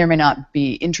 may or may not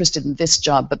be interested in this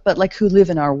job, but like who live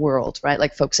in our world, right,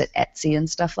 like folks at Etsy and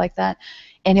stuff like that.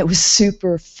 And it was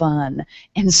super fun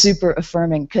and super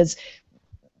affirming because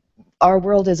our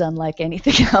world is unlike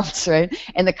anything else, right?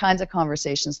 And the kinds of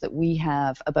conversations that we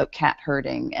have about cat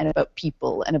herding and about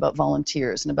people and about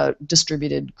volunteers and about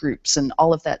distributed groups and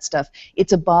all of that stuff,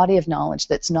 it's a body of knowledge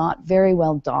that's not very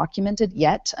well documented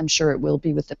yet. I'm sure it will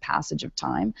be with the passage of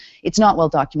time. It's not well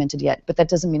documented yet, but that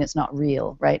doesn't mean it's not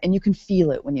real, right? And you can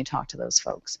feel it when you talk to those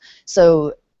folks.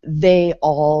 So they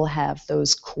all have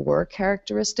those core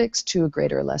characteristics to a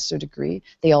greater or lesser degree.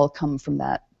 They all come from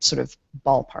that sort of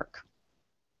ballpark.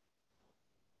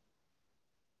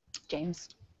 James?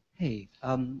 Hey,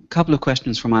 couple of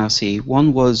questions from IRC.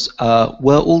 One was,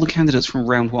 were all the candidates from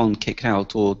round one kicked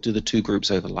out, or do the two groups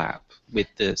overlap with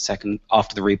the second,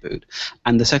 after the reboot?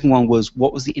 And the second one was,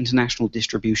 what was the international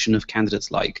distribution of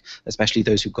candidates like, especially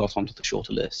those who got onto the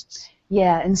shorter lists?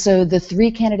 Yeah, and so the three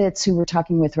candidates who we're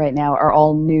talking with right now are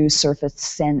all new surfaced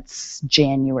since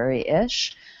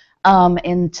January-ish.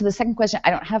 And to the second question, I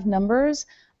don't have numbers,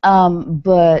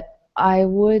 but I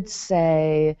would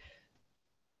say,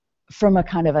 from a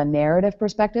kind of a narrative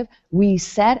perspective, we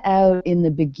set out in the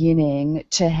beginning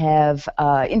to have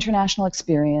international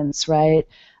experience, right,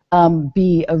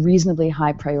 be a reasonably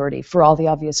high priority for all the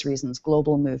obvious reasons,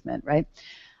 global movement, right?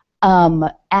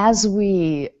 As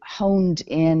we honed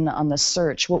in on the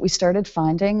search, what we started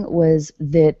finding was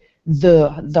that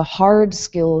the hard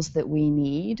skills that we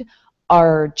need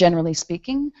are, generally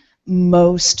speaking,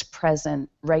 most present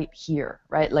right here,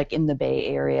 right, like in the Bay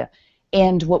Area.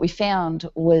 And what we found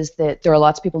was that there are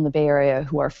lots of people in the Bay Area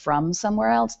who are from somewhere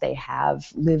else. They have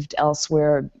lived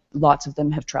elsewhere. Lots of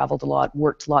them have traveled a lot,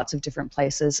 worked lots of different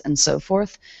places, and so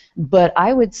forth. But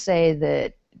I would say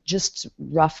that, just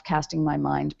rough casting my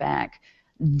mind back,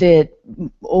 that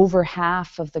over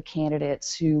half of the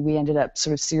candidates who we ended up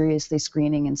sort of seriously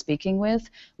screening and speaking with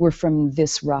were from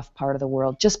this rough part of the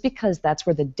world, just because that's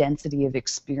where the density of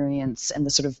experience and the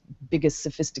sort of biggest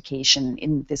sophistication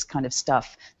in this kind of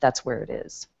stuff, that's where it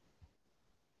is.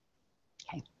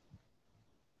 Okay.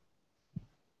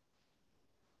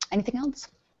 Anything else?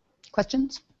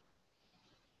 Questions?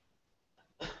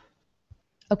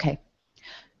 Okay.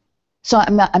 So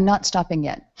I'm not stopping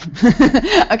yet.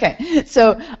 Okay,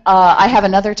 so I have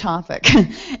another topic.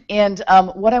 And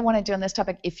what I want to do on this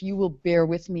topic, if you will bear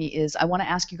with me, is I want to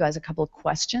ask you guys a couple of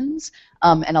questions,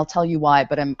 and I'll tell you why,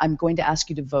 but I'm going to ask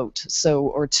you to vote,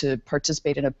 or to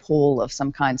participate in a poll of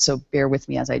some kind, so bear with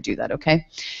me as I do that, okay?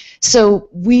 So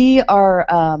we are,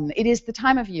 it is the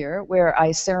time of year where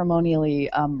I ceremonially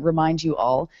remind you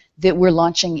all that we're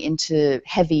launching into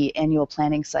heavy annual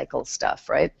planning cycle stuff,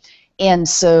 right? And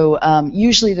so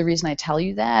usually the reason I tell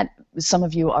you that, some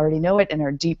of you already know it and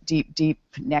are deep,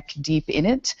 neck deep in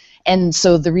it. And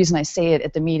so the reason I say it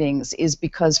at the meetings is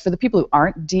because for the people who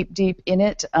aren't deep in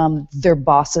it, their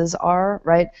bosses are,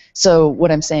 right? So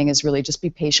what I'm saying is really just be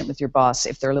patient with your boss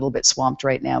if they're a little bit swamped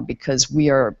right now, because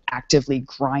we are actively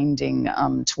grinding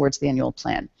towards the annual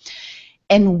plan.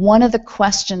 And one of the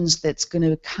questions that's going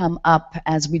to come up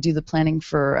as we do the planning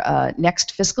for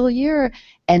next fiscal year,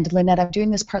 and Lynette, I'm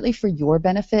doing this partly for your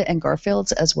benefit and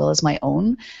Garfield's as well as my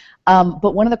own,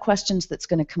 but one of the questions that's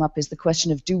going to come up is the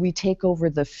question of, do we take over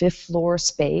the 5th floor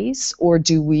space, or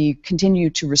do we continue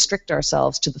to restrict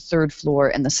ourselves to the 3rd floor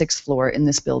and the 6th floor in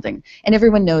this building? And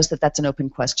everyone knows that that's an open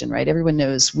question, right? Everyone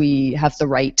knows we have the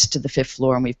right to the 5th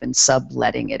floor and we've been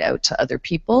subletting it out to other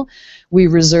people. We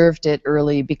reserved it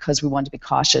early because we wanted to be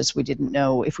cautious. We didn't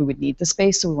know if we would need the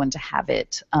space, so we wanted to have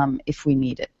it if we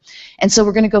need it. And so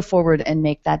we're going to go forward and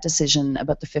make that decision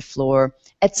about the 5th floor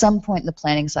at some point in the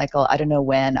planning cycle. I don't know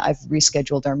when. I've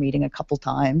rescheduled our meeting a couple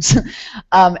times.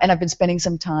 And I've been spending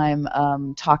some time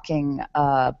talking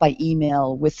by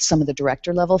email with some of the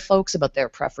director level folks about their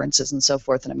preferences and so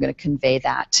forth, and I'm going to convey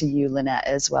that to you, Lynette,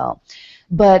 as well.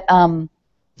 But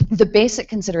the basic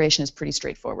consideration is pretty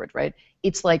straightforward, right?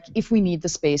 It's like, if we need the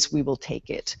space, we will take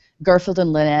it. Garfield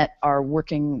and Lynette are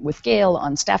working with Gail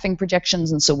on staffing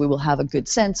projections, and so we will have a good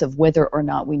sense of whether or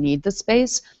not we need the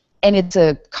space. And it's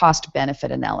a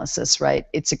cost-benefit analysis, right?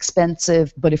 It's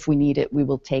expensive, but if we need it, we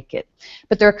will take it.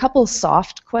 But there are a couple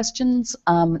soft questions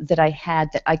that I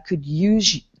had that I could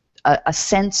use a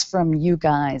sense from you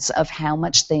guys of how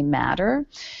much they matter.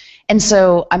 And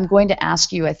so I'm going to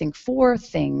ask you, I think, 4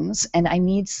 things, and I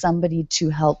need somebody to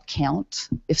help count,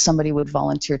 if somebody would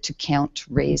volunteer to count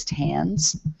raised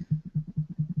hands.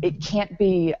 It can't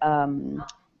be...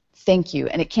 Thank you.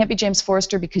 And it can't be James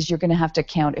Forrester, because you're going to have to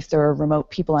count if there are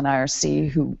remote people on IRC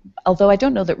who, although I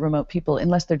don't know that remote people,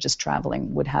 unless they're just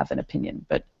traveling, would have an opinion,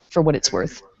 but for what it's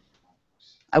worth.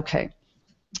 Okay.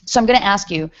 So I'm going to ask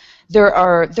you,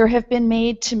 there have been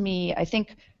made to me, I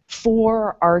think,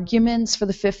 4 arguments for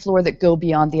the 5th floor that go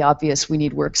beyond the obvious, we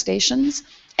need workstations.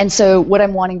 And so what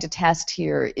I'm wanting to test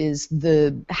here is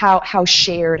how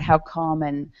shared, how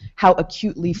common, how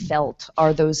acutely felt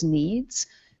are those needs.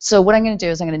 So what I'm going to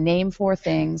do is I'm going to name 4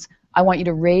 things. I want you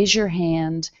to raise your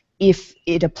hand if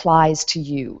it applies to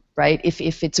you, right?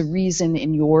 If it's a reason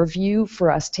in your view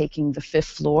for us taking the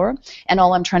 5th floor. And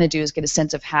all I'm trying to do is get a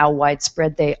sense of how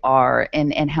widespread they are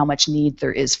and how much need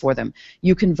there is for them.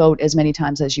 You can vote as many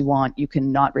times as you want. You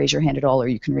can not raise your hand at all, or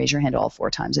you can raise your hand all 4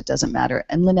 times. It doesn't matter.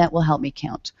 And Lynette will help me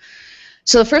count.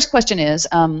 So the first question is,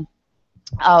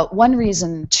 one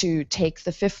reason to take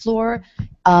the 5th floor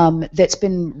that's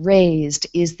been raised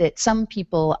is that some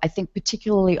people, I think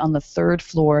particularly on the 3rd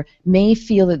floor, may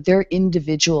feel that their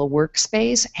individual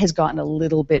workspace has gotten a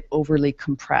little bit overly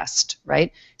compressed,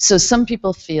 right? So some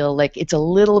people feel like it's a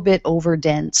little bit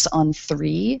overdense on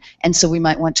 3, and so we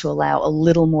might want to allow a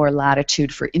little more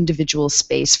latitude for individual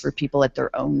space for people at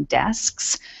their own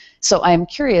desks. So I'm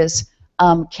curious,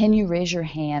 can you raise your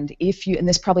hand if you, and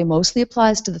this probably mostly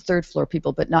applies to the 3rd floor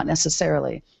people, but not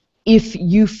necessarily, if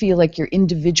you feel like your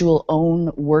individual own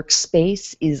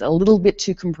workspace is a little bit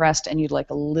too compressed and you'd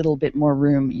like a little bit more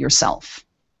room yourself.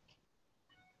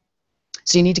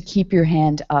 So you need to keep your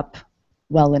hand up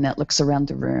while Lynette looks around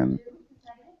the room.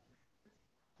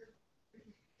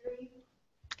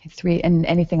 Okay, 3, and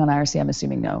anything on IRC, I'm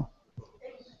assuming no.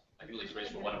 I can at least raise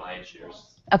for one of my chairs.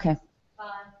 Okay.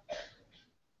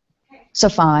 So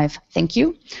 5, thank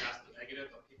you.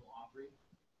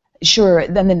 Sure,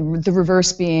 then the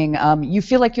reverse being you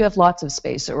feel like you have lots of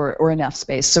space or enough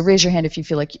space. So raise your hand if you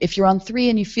feel like, if you're on 3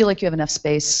 and you feel like you have enough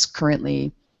space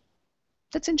currently.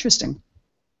 That's interesting.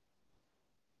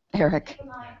 Eric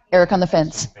on the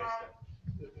fence.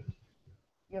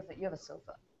 You have a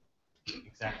sofa.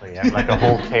 Exactly. I have like a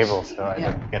whole table, so I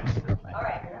don't get to the group. All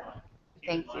right.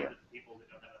 Thank you.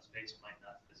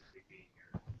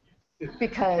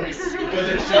 Because it's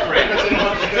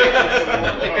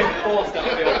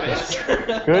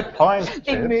good point.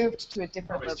 They moved to a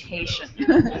different location.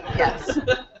 Yes.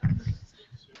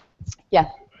 Yeah.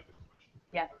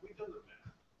 Yeah.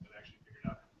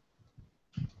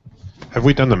 Have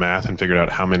we done the math and figured out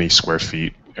how many square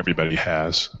feet everybody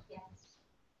has? Yes.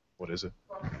 What is it?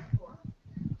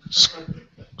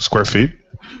 Square feet?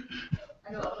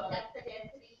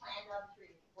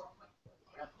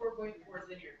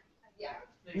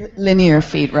 Linear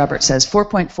feet, Robert says.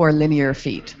 4.4 linear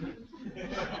feet.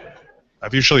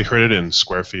 I've usually heard it in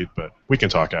square feet, but we can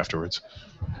talk afterwards.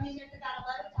 I mean, there's about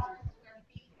 11,000 square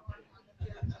feet on the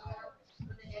third floor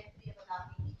with a density of about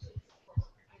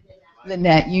 82.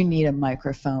 Lynette, you need a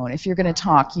microphone. If you're going to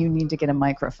talk, you need to get a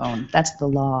microphone. That's the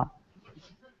law.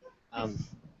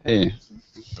 Hey.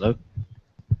 Hello?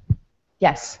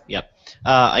 Yes. Yep.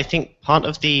 I think part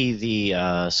of the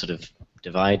sort of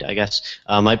divide, I guess,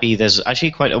 might be there's actually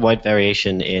quite a wide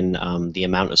variation in the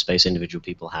amount of space individual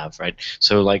people have, right?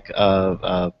 So like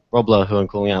Robler, who I'm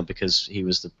calling out because he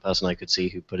was the person I could see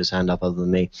who put his hand up other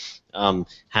than me,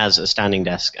 has a standing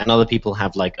desk, and other people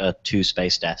have like a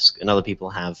 2-space desk, and other people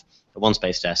have a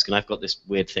 1-space desk, and I've got this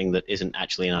weird thing that isn't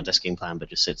actually in our desking plan but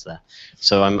just sits there.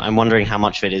 So I'm wondering how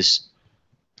much of it is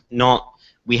not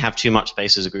we have too much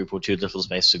space as a group or too little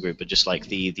space as a group, but just like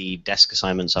the desk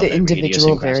assignments are the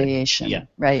individual idiosyncratic. variation. Yeah.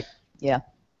 Right. Yeah.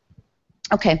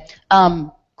 Okay.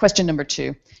 Question number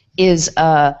 2 is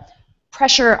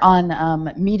pressure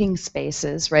on meeting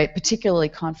spaces, right? Particularly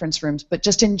conference rooms, but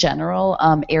just in general,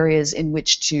 areas in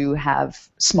which to have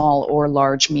small or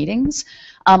large meetings.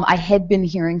 I had been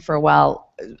hearing for a while,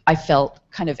 I felt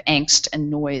kind of angst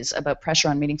and noise about pressure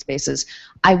on meeting spaces.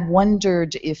 I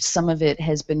wondered if some of it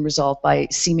has been resolved by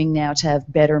seeming now to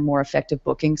have better, more effective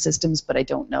booking systems, but I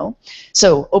don't know.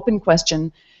 So, open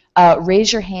question.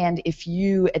 Raise your hand if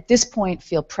you, at this point,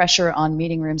 feel pressure on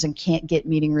meeting rooms and can't get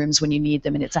meeting rooms when you need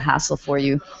them and it's a hassle for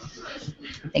you.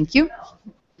 Thank you.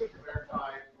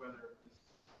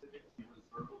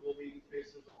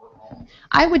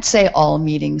 I would say all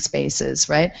meeting spaces,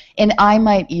 right? And I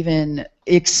might even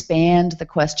expand the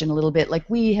question a little bit. Like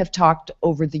we have talked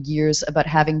over the years about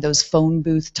having those phone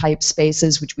booth type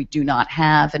spaces, which we do not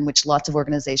have and which lots of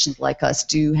organizations like us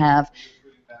do have.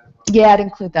 Yeah, I'd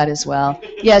include that as well.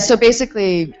 Yeah, so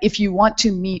basically, if you want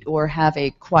to meet or have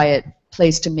a quiet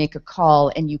place to make a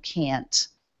call and you can't,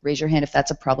 raise your hand if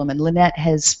that's a problem. And Lynette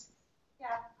has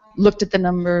looked at the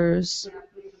numbers.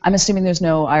 I'm assuming there's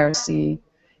no IRC.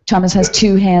 Thomas has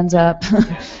 2 hands up.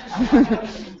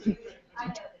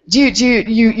 do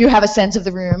you have a sense of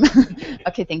the room?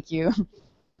 Okay, thank you.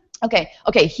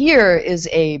 Okay, here is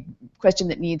a question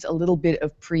that needs a little bit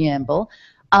of preamble.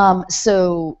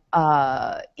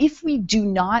 If we do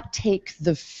not take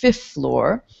the 5th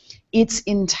floor, it's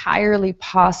entirely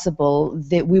possible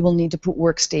that we will need to put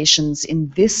workstations in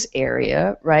this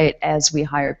area, right, as we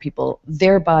hire people,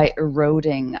 thereby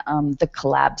eroding the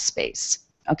collab space,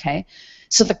 okay?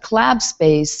 So the collab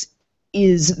space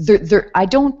is, I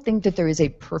don't think that there is a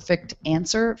perfect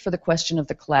answer for the question of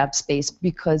the collab space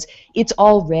because it's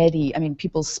already, I mean,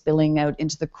 people spilling out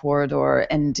into the corridor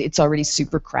and it's already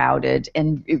super crowded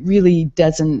and it really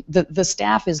doesn't, the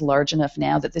staff is large enough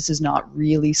now that this is not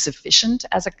really sufficient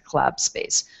as a collab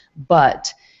space.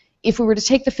 But if we were to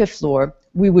take the 5th floor,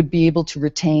 we would be able to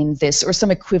retain this or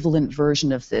some equivalent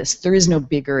version of this. There is no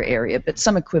bigger area, but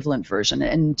some equivalent version.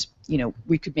 And, you know,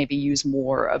 we could maybe use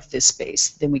more of this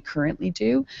space than we currently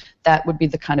do. That would be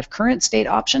the kind of current state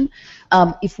option.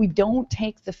 If we don't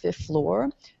take the 5th floor,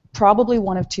 probably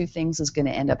one of 2 things is going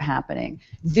to end up happening.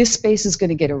 This space is going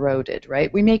to get eroded,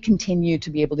 right? We may continue to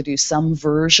be able to do some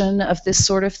version of this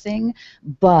sort of thing,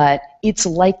 but it's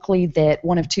likely that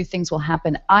one of 2 things will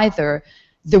happen. Either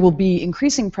there will be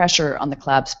increasing pressure on the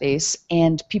collab space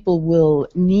and people will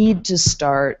need to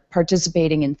start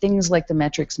participating in things like the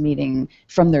metrics meeting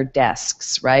from their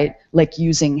desks, right? Like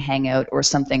using Hangout or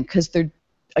something, because they're,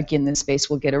 again, the space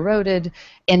will get eroded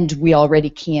and we already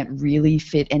can't really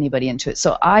fit anybody into it.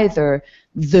 So either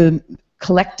the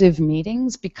collective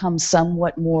meetings become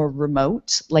somewhat more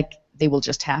remote, like they will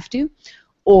just have to,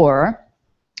 or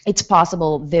it's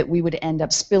possible that we would end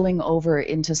up spilling over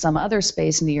into some other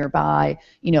space nearby,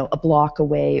 you know, a block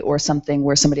away or something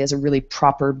where somebody has a really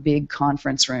proper big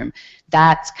conference room.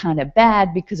 That's kind of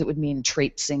bad because it would mean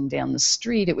traipsing down the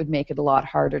street. It would make it a lot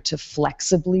harder to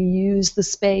flexibly use the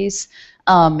space,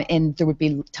 and there would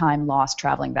be time lost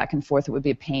traveling back and forth. It would be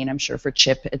a pain, I'm sure, for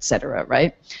Chip, et cetera,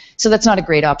 right? So that's not a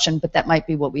great option, but that might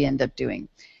be what we end up doing.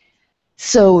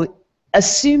 So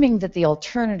assuming that the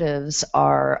alternatives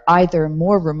are either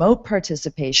more remote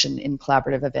participation in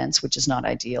collaborative events, which is not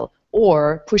ideal,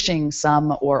 or pushing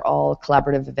some or all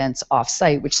collaborative events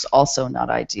off-site, which is also not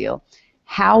ideal,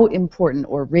 how important,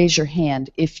 or raise your hand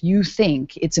if you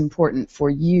think it's important for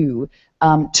you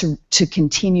to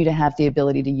continue to have the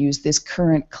ability to use this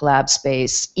current collab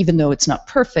space, even though it's not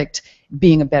perfect,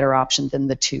 being a better option than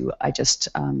the two I just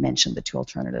mentioned, the two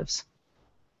alternatives.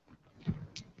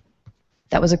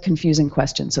 That was a confusing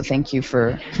question, so thank you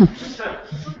for...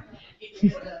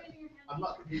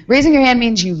 Raising your hand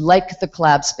means you like the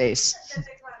collab space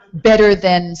better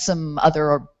than some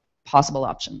other possible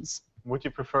options. Would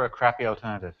you prefer a crappy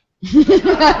alternative?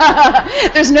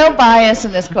 There's no bias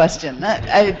in this question.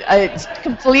 It's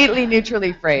completely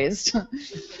neutrally phrased.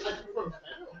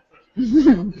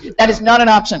 That is not an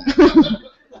option.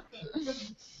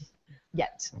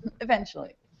 Yet,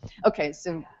 eventually. Okay,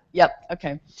 so, yep,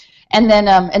 okay. And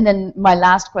then my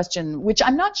last question, which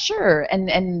I'm not sure,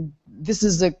 and this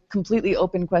is a completely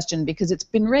open question because it's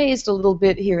been raised a little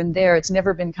bit here and there. It's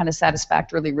never been kind of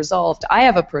satisfactorily resolved. I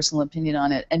have a personal opinion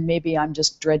on it, and maybe I'm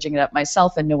just dredging it up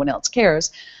myself and no one else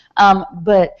cares.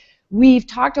 But we've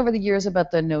talked over the years about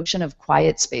the notion of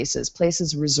quiet spaces,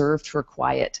 places reserved for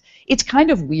quiet. It's kind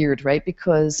of weird, right?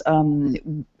 Because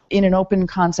in an open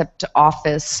concept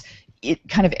office, it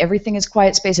kind of everything is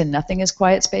quiet space and nothing is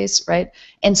quiet space, right?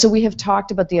 And so we have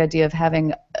talked about the idea of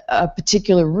having a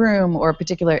particular room or a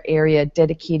particular area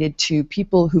dedicated to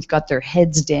people who've got their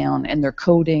heads down and they're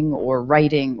coding or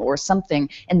writing or something,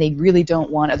 and they really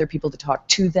don't want other people to talk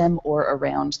to them or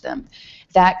around them.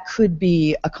 That could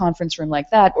be a conference room like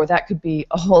that, or that could be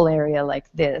a whole area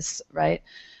like this, right?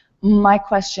 My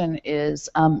question is,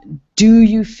 do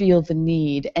you feel the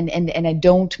need, and I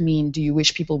don't mean do you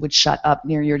wish people would shut up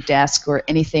near your desk or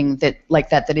anything that like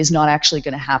that is not actually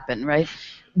going to happen, right?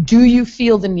 Do you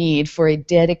feel the need for a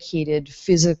dedicated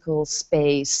physical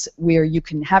space where you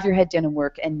can have your head down and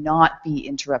work and not be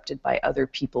interrupted by other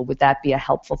people? Would that be a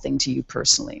helpful thing to you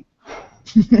personally?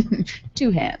 2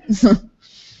 hands.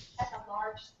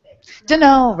 Don't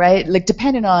know, right? Like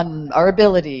depending on our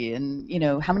ability and, you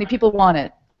know, how many people want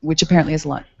it, which apparently is a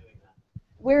lot.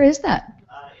 Where is that?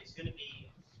 It's going to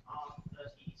be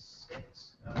R36.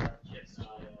 Chips and I are setting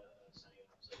up,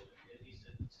 so at least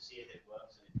to see if it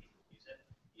works and if people use it,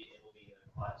 it will be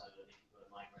quiet so that if you've got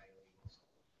a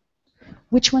migraine.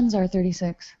 Which one's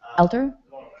R36? Elder?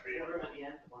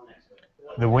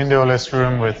 The windowless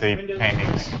room with the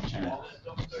paintings in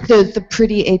it. The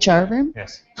pretty HR room?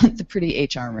 Yes. The pretty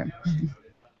HR room.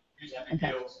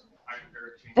 Okay.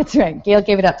 That's right. Gail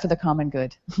gave it up for the common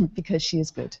good because she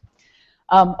is good.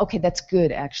 Okay, that's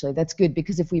good, actually. That's good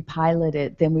because if we pilot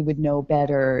it, then we would know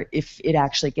better if it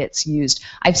actually gets used.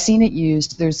 I've seen it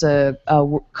used. There's a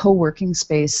co-working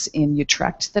space in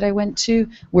Utrecht that I went to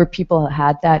where people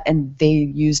had that and they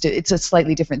used it. It's a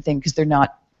slightly different thing because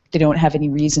they don't have any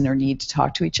reason or need to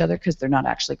talk to each other because they're not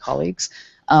actually colleagues.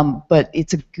 But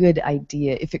it's a good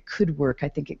idea. If it could work, I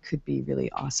think it could be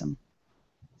really awesome.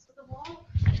 So the wall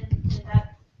in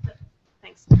that,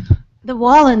 thanks. The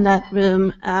wall in that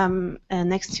room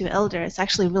next to Elder is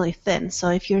actually really thin. So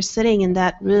if you're sitting in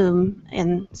that room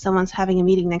and someone's having a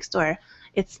meeting next door,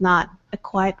 it's not a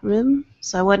quiet room.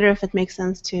 So I wonder if it makes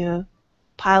sense to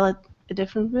pilot a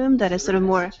different room that is sort of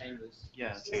more.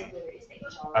 Yeah, the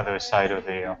other side of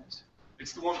the office.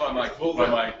 It's the one by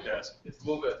my desk. It's a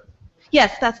little bit.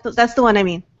 Yes, that's the one I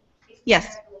mean.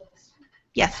 Yes.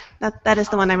 Yes, that is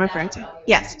the one I'm referring to.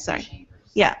 Yes, sorry.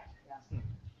 Yeah.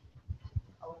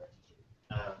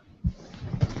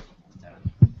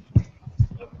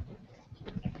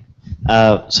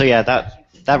 So yeah,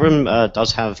 that room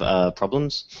does have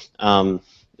problems.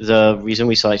 The reason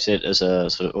we selected it as a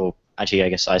sort of, or actually I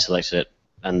guess I selected it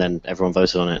and then everyone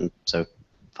voted on it, and so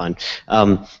fine.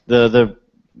 The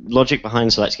logic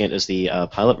behind selecting it as the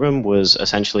pilot room was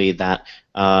essentially that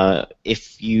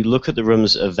if you look at the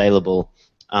rooms available,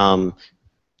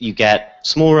 you get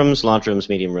small rooms, large rooms,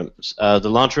 medium rooms. The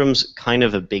large rooms kind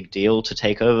of a big deal to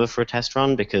take over for a test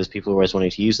run because people are always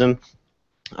wanting to use them.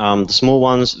 The small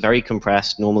ones, very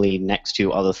compressed, normally next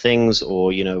to other things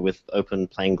or, you know, with open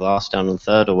plain glass down on the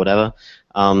third or whatever.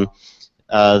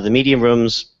 The medium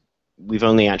rooms, we've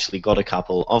only actually got a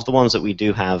couple. Of the ones that we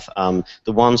do have,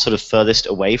 the one sort of furthest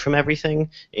away from everything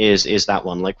is that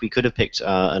one. Like we could have picked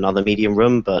another medium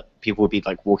room, but people would be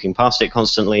like walking past it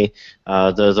constantly.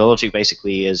 The logic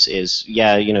basically is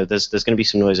yeah, you know, there's going to be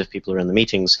some noise if people are in the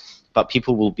meetings, but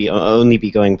people will only be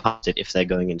going past it if they're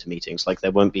going into meetings. Like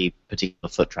there won't be particular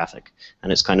foot traffic,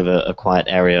 and it's kind of a quiet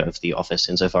area of the office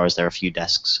insofar as there are a few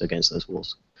desks against those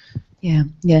walls. Yeah,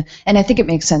 yeah, and I think it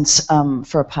makes sense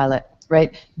for a pilot,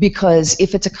 right? Because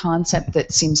if it's a concept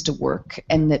that seems to work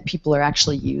and that people are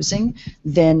actually using,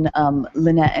 then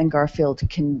Lynette and Garfield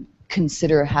can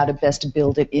consider how to best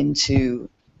build it into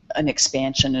an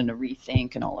expansion and a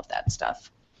rethink and all of that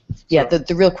stuff. Yeah,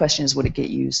 the real question is, would it get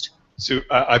used? So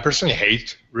I personally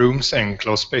hate rooms and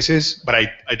closed spaces, but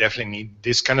I definitely need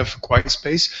this kind of quiet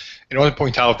space. And I want to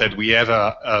point out that we have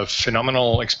a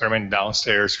phenomenal experiment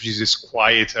downstairs, which is this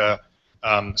quiet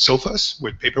sofas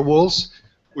with paper walls,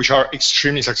 which are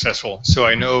extremely successful. So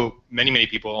I know many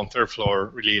people on third floor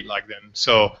really like them.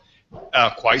 So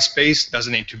quiet space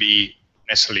doesn't need to be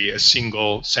necessarily a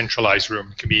single centralized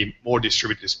room. It can be more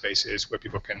distributed spaces where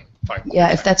people can find.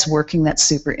 Yeah, if that's working, that's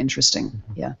super interesting.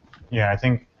 Yeah. Yeah, I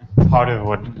think part of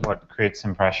what creates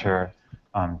some pressure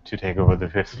to take over the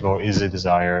fifth floor is a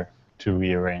desire to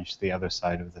rearrange the other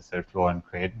side of the third floor and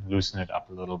loosen it up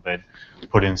a little bit,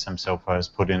 put in some sofas,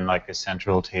 put in like a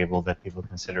central table that people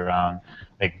can sit around.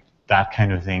 Like that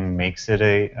kind of thing makes it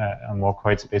a more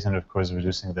quiet space, and of course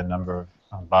reducing the number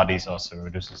of bodies also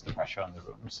reduces the pressure on the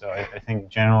room. So I think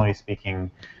generally speaking,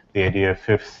 the idea of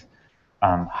fifth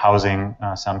housing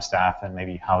some staff and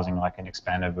maybe housing like an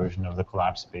expanded version of the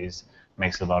collab space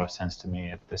makes a lot of sense to me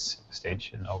at this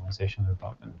stage in the organizational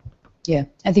development. Yeah,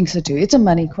 I think so too. It's a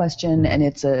money question, and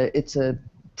it's a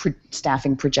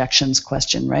staffing projections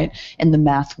question, right? And the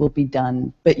math will be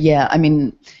done. But yeah, I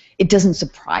mean, it doesn't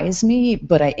surprise me,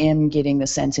 but I am getting the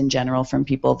sense in general from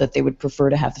people that they would prefer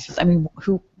to have the fifth. I mean,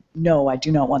 no, I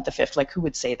do not want the fifth. Like, who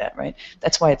would say that, right?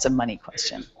 That's why it's a money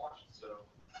question.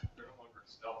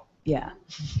 Yeah.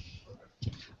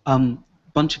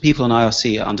 Bunch of people on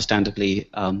IRC are understandably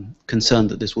concerned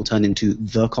that this will turn into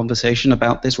the conversation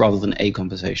about this rather than a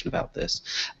conversation about this,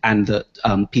 and that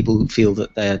people who feel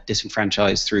that they're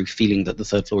disenfranchised through feeling that the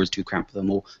third floor is too cramped for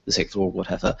them, or the sixth floor, or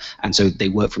whatever, and so they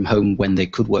work from home when they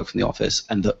could work from the office,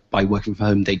 and that by working from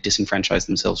home they disenfranchise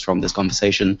themselves from this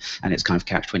conversation, and it's kind of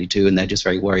catch-22, and they're just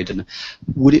very worried. And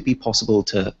would it be possible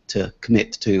to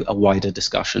commit to a wider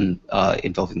discussion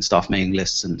involving staff mailing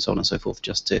lists and so on and so forth,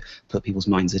 just to put people's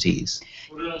minds at ease?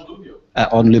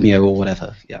 On Lumio or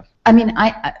whatever, yeah. I mean,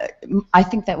 I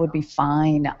think that would be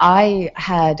fine. I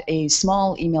had a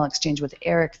small email exchange with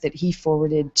Eric that he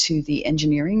forwarded to the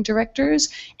engineering directors,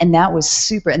 and that was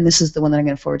super, and this is the one that I'm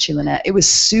going to forward to you, Lynette. It was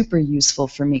super useful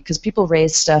for me because people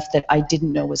raised stuff that I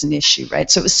didn't know was an issue, right?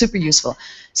 So it was super useful.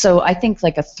 So I think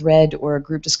like a thread or a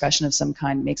group discussion of some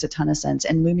kind makes a ton of sense,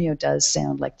 and Lumio does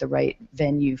sound like the right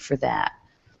venue for that.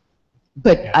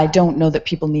 But yeah. I don't know that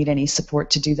people need any support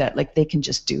to do that. Like, they can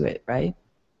just do it, right?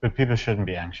 But people shouldn't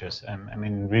be anxious. I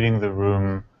mean, reading the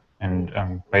room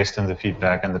and based on the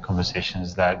feedback and the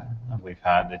conversations that we've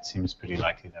had, it seems pretty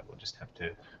likely that we'll just have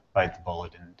to bite the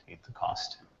bullet and take the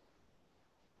cost.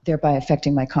 Thereby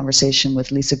affecting my conversation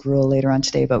with Lisa Gruel later on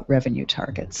today about revenue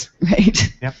targets,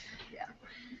 right? Yep.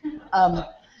 Yeah.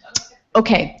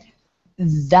 Okay.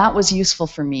 That was useful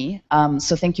for me,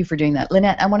 so thank you for doing that.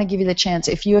 Lynette, I want to give you the chance,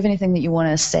 if you have anything that you want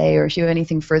to say or if you have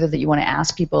anything further that you want to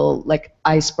ask people, like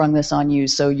I sprung this on you,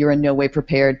 so you're in no way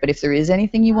prepared, but if there is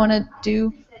anything you want to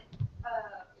do.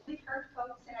 We've heard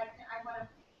folks, and I want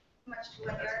to much to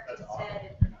what Eric just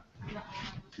said.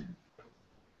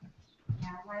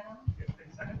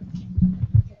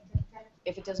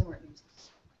 If it doesn't work.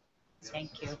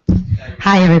 Thank you.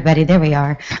 Hi, everybody. There we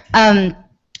are.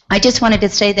 I just wanted to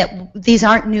say that these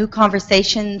aren't new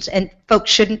conversations, and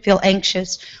folks shouldn't feel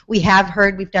anxious. We've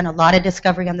done a lot of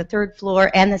discovery on the third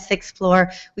floor and the sixth floor.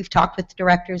 We've talked with the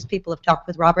directors. People have talked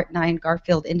with Robert and I and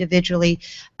Garfield individually.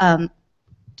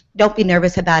 Don't be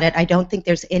nervous about it. I don't think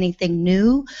there's anything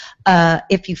new.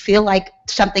 If you feel like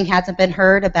something hasn't been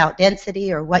heard about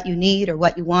density or what you need or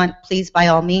what you want, please, by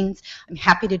all means. I'm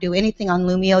happy to do anything on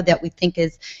Lumio that we think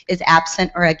is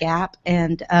absent or a gap,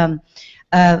 and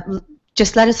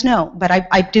just let us know. But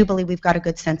I do believe we've got a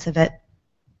good sense of it.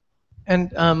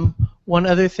 And one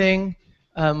other thing,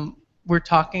 we're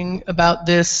talking about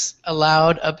this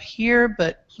aloud up here,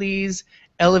 but please,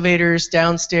 elevators,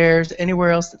 downstairs,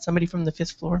 anywhere else that somebody from the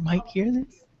fifth floor might hear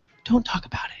this, don't talk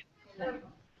about it.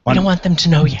 We don't want them to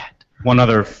know yet. One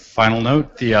other final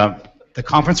note, the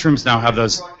conference rooms now have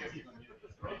those,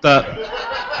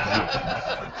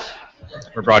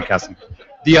 we're broadcasting.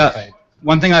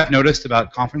 one thing I've noticed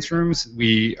about conference rooms,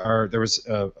 there was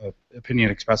an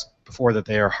opinion expressed before that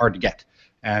they are hard to get.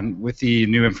 And with the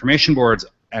new information boards,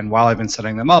 and while I've been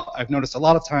setting them up, I've noticed a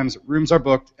lot of times rooms are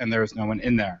booked and there is no one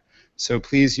in there. So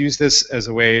please use this as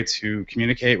a way to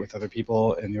communicate with other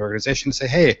people in the organization to say,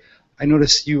 hey, I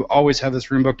noticed you always have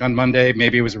this room booked on Monday.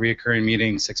 Maybe it was a recurring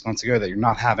meeting 6 months ago that you're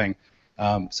not having.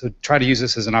 So try to use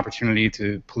this as an opportunity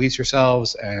to police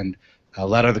yourselves and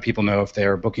let other people know if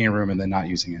they're booking a room and then not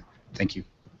using it. Thank you.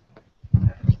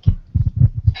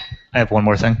 I have one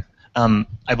more thing.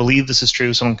 I believe this is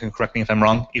true. Someone can correct me if I'm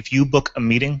wrong. If you book a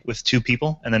meeting with 2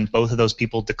 people and then both of those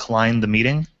people decline the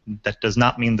meeting, that does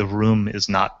not mean the room is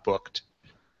not booked.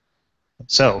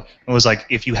 So it was like,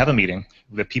 if you have a meeting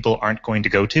that people aren't going to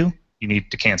go to, you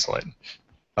need to cancel it.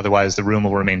 Otherwise, the room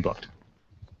will remain booked.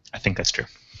 I think that's true.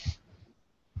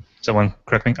 Someone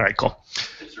correct me? All right, cool.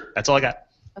 That's all I got.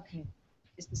 Okay.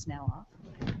 Is this now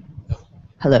off?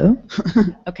 Hello?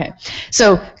 Okay.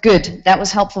 So, good. That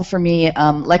was helpful for me.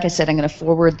 Like I said, I'm going to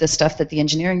forward the stuff that the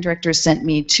engineering director sent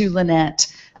me to Lynette.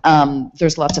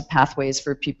 There's lots of pathways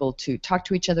for people to talk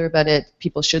to each other about it.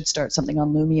 People should start something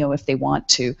on Lumio if they want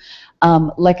to.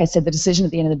 Like I said, the decision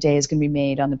at the end of the day is going to be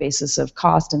made on the basis of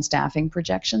cost and staffing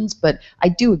projections, but I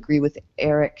do agree with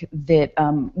Eric that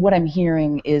what I'm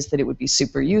hearing is that it would be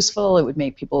super useful, it would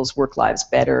make people's work lives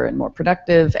better and more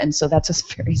productive, and so that's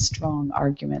a very strong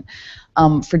argument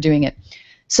for doing it.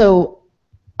 So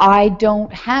I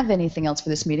don't have anything else for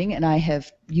this meeting, and I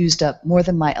have used up more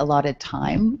than my allotted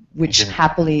time, which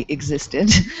happily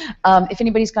existed. If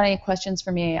anybody's got any questions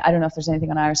for me, I don't know if there's anything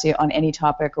on IRC on any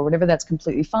topic or whatever, that's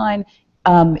completely fine.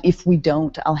 If we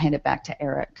don't, I'll hand it back to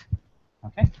Eric.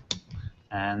 Okay.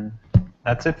 And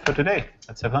that's it for today.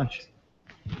 Let's have lunch.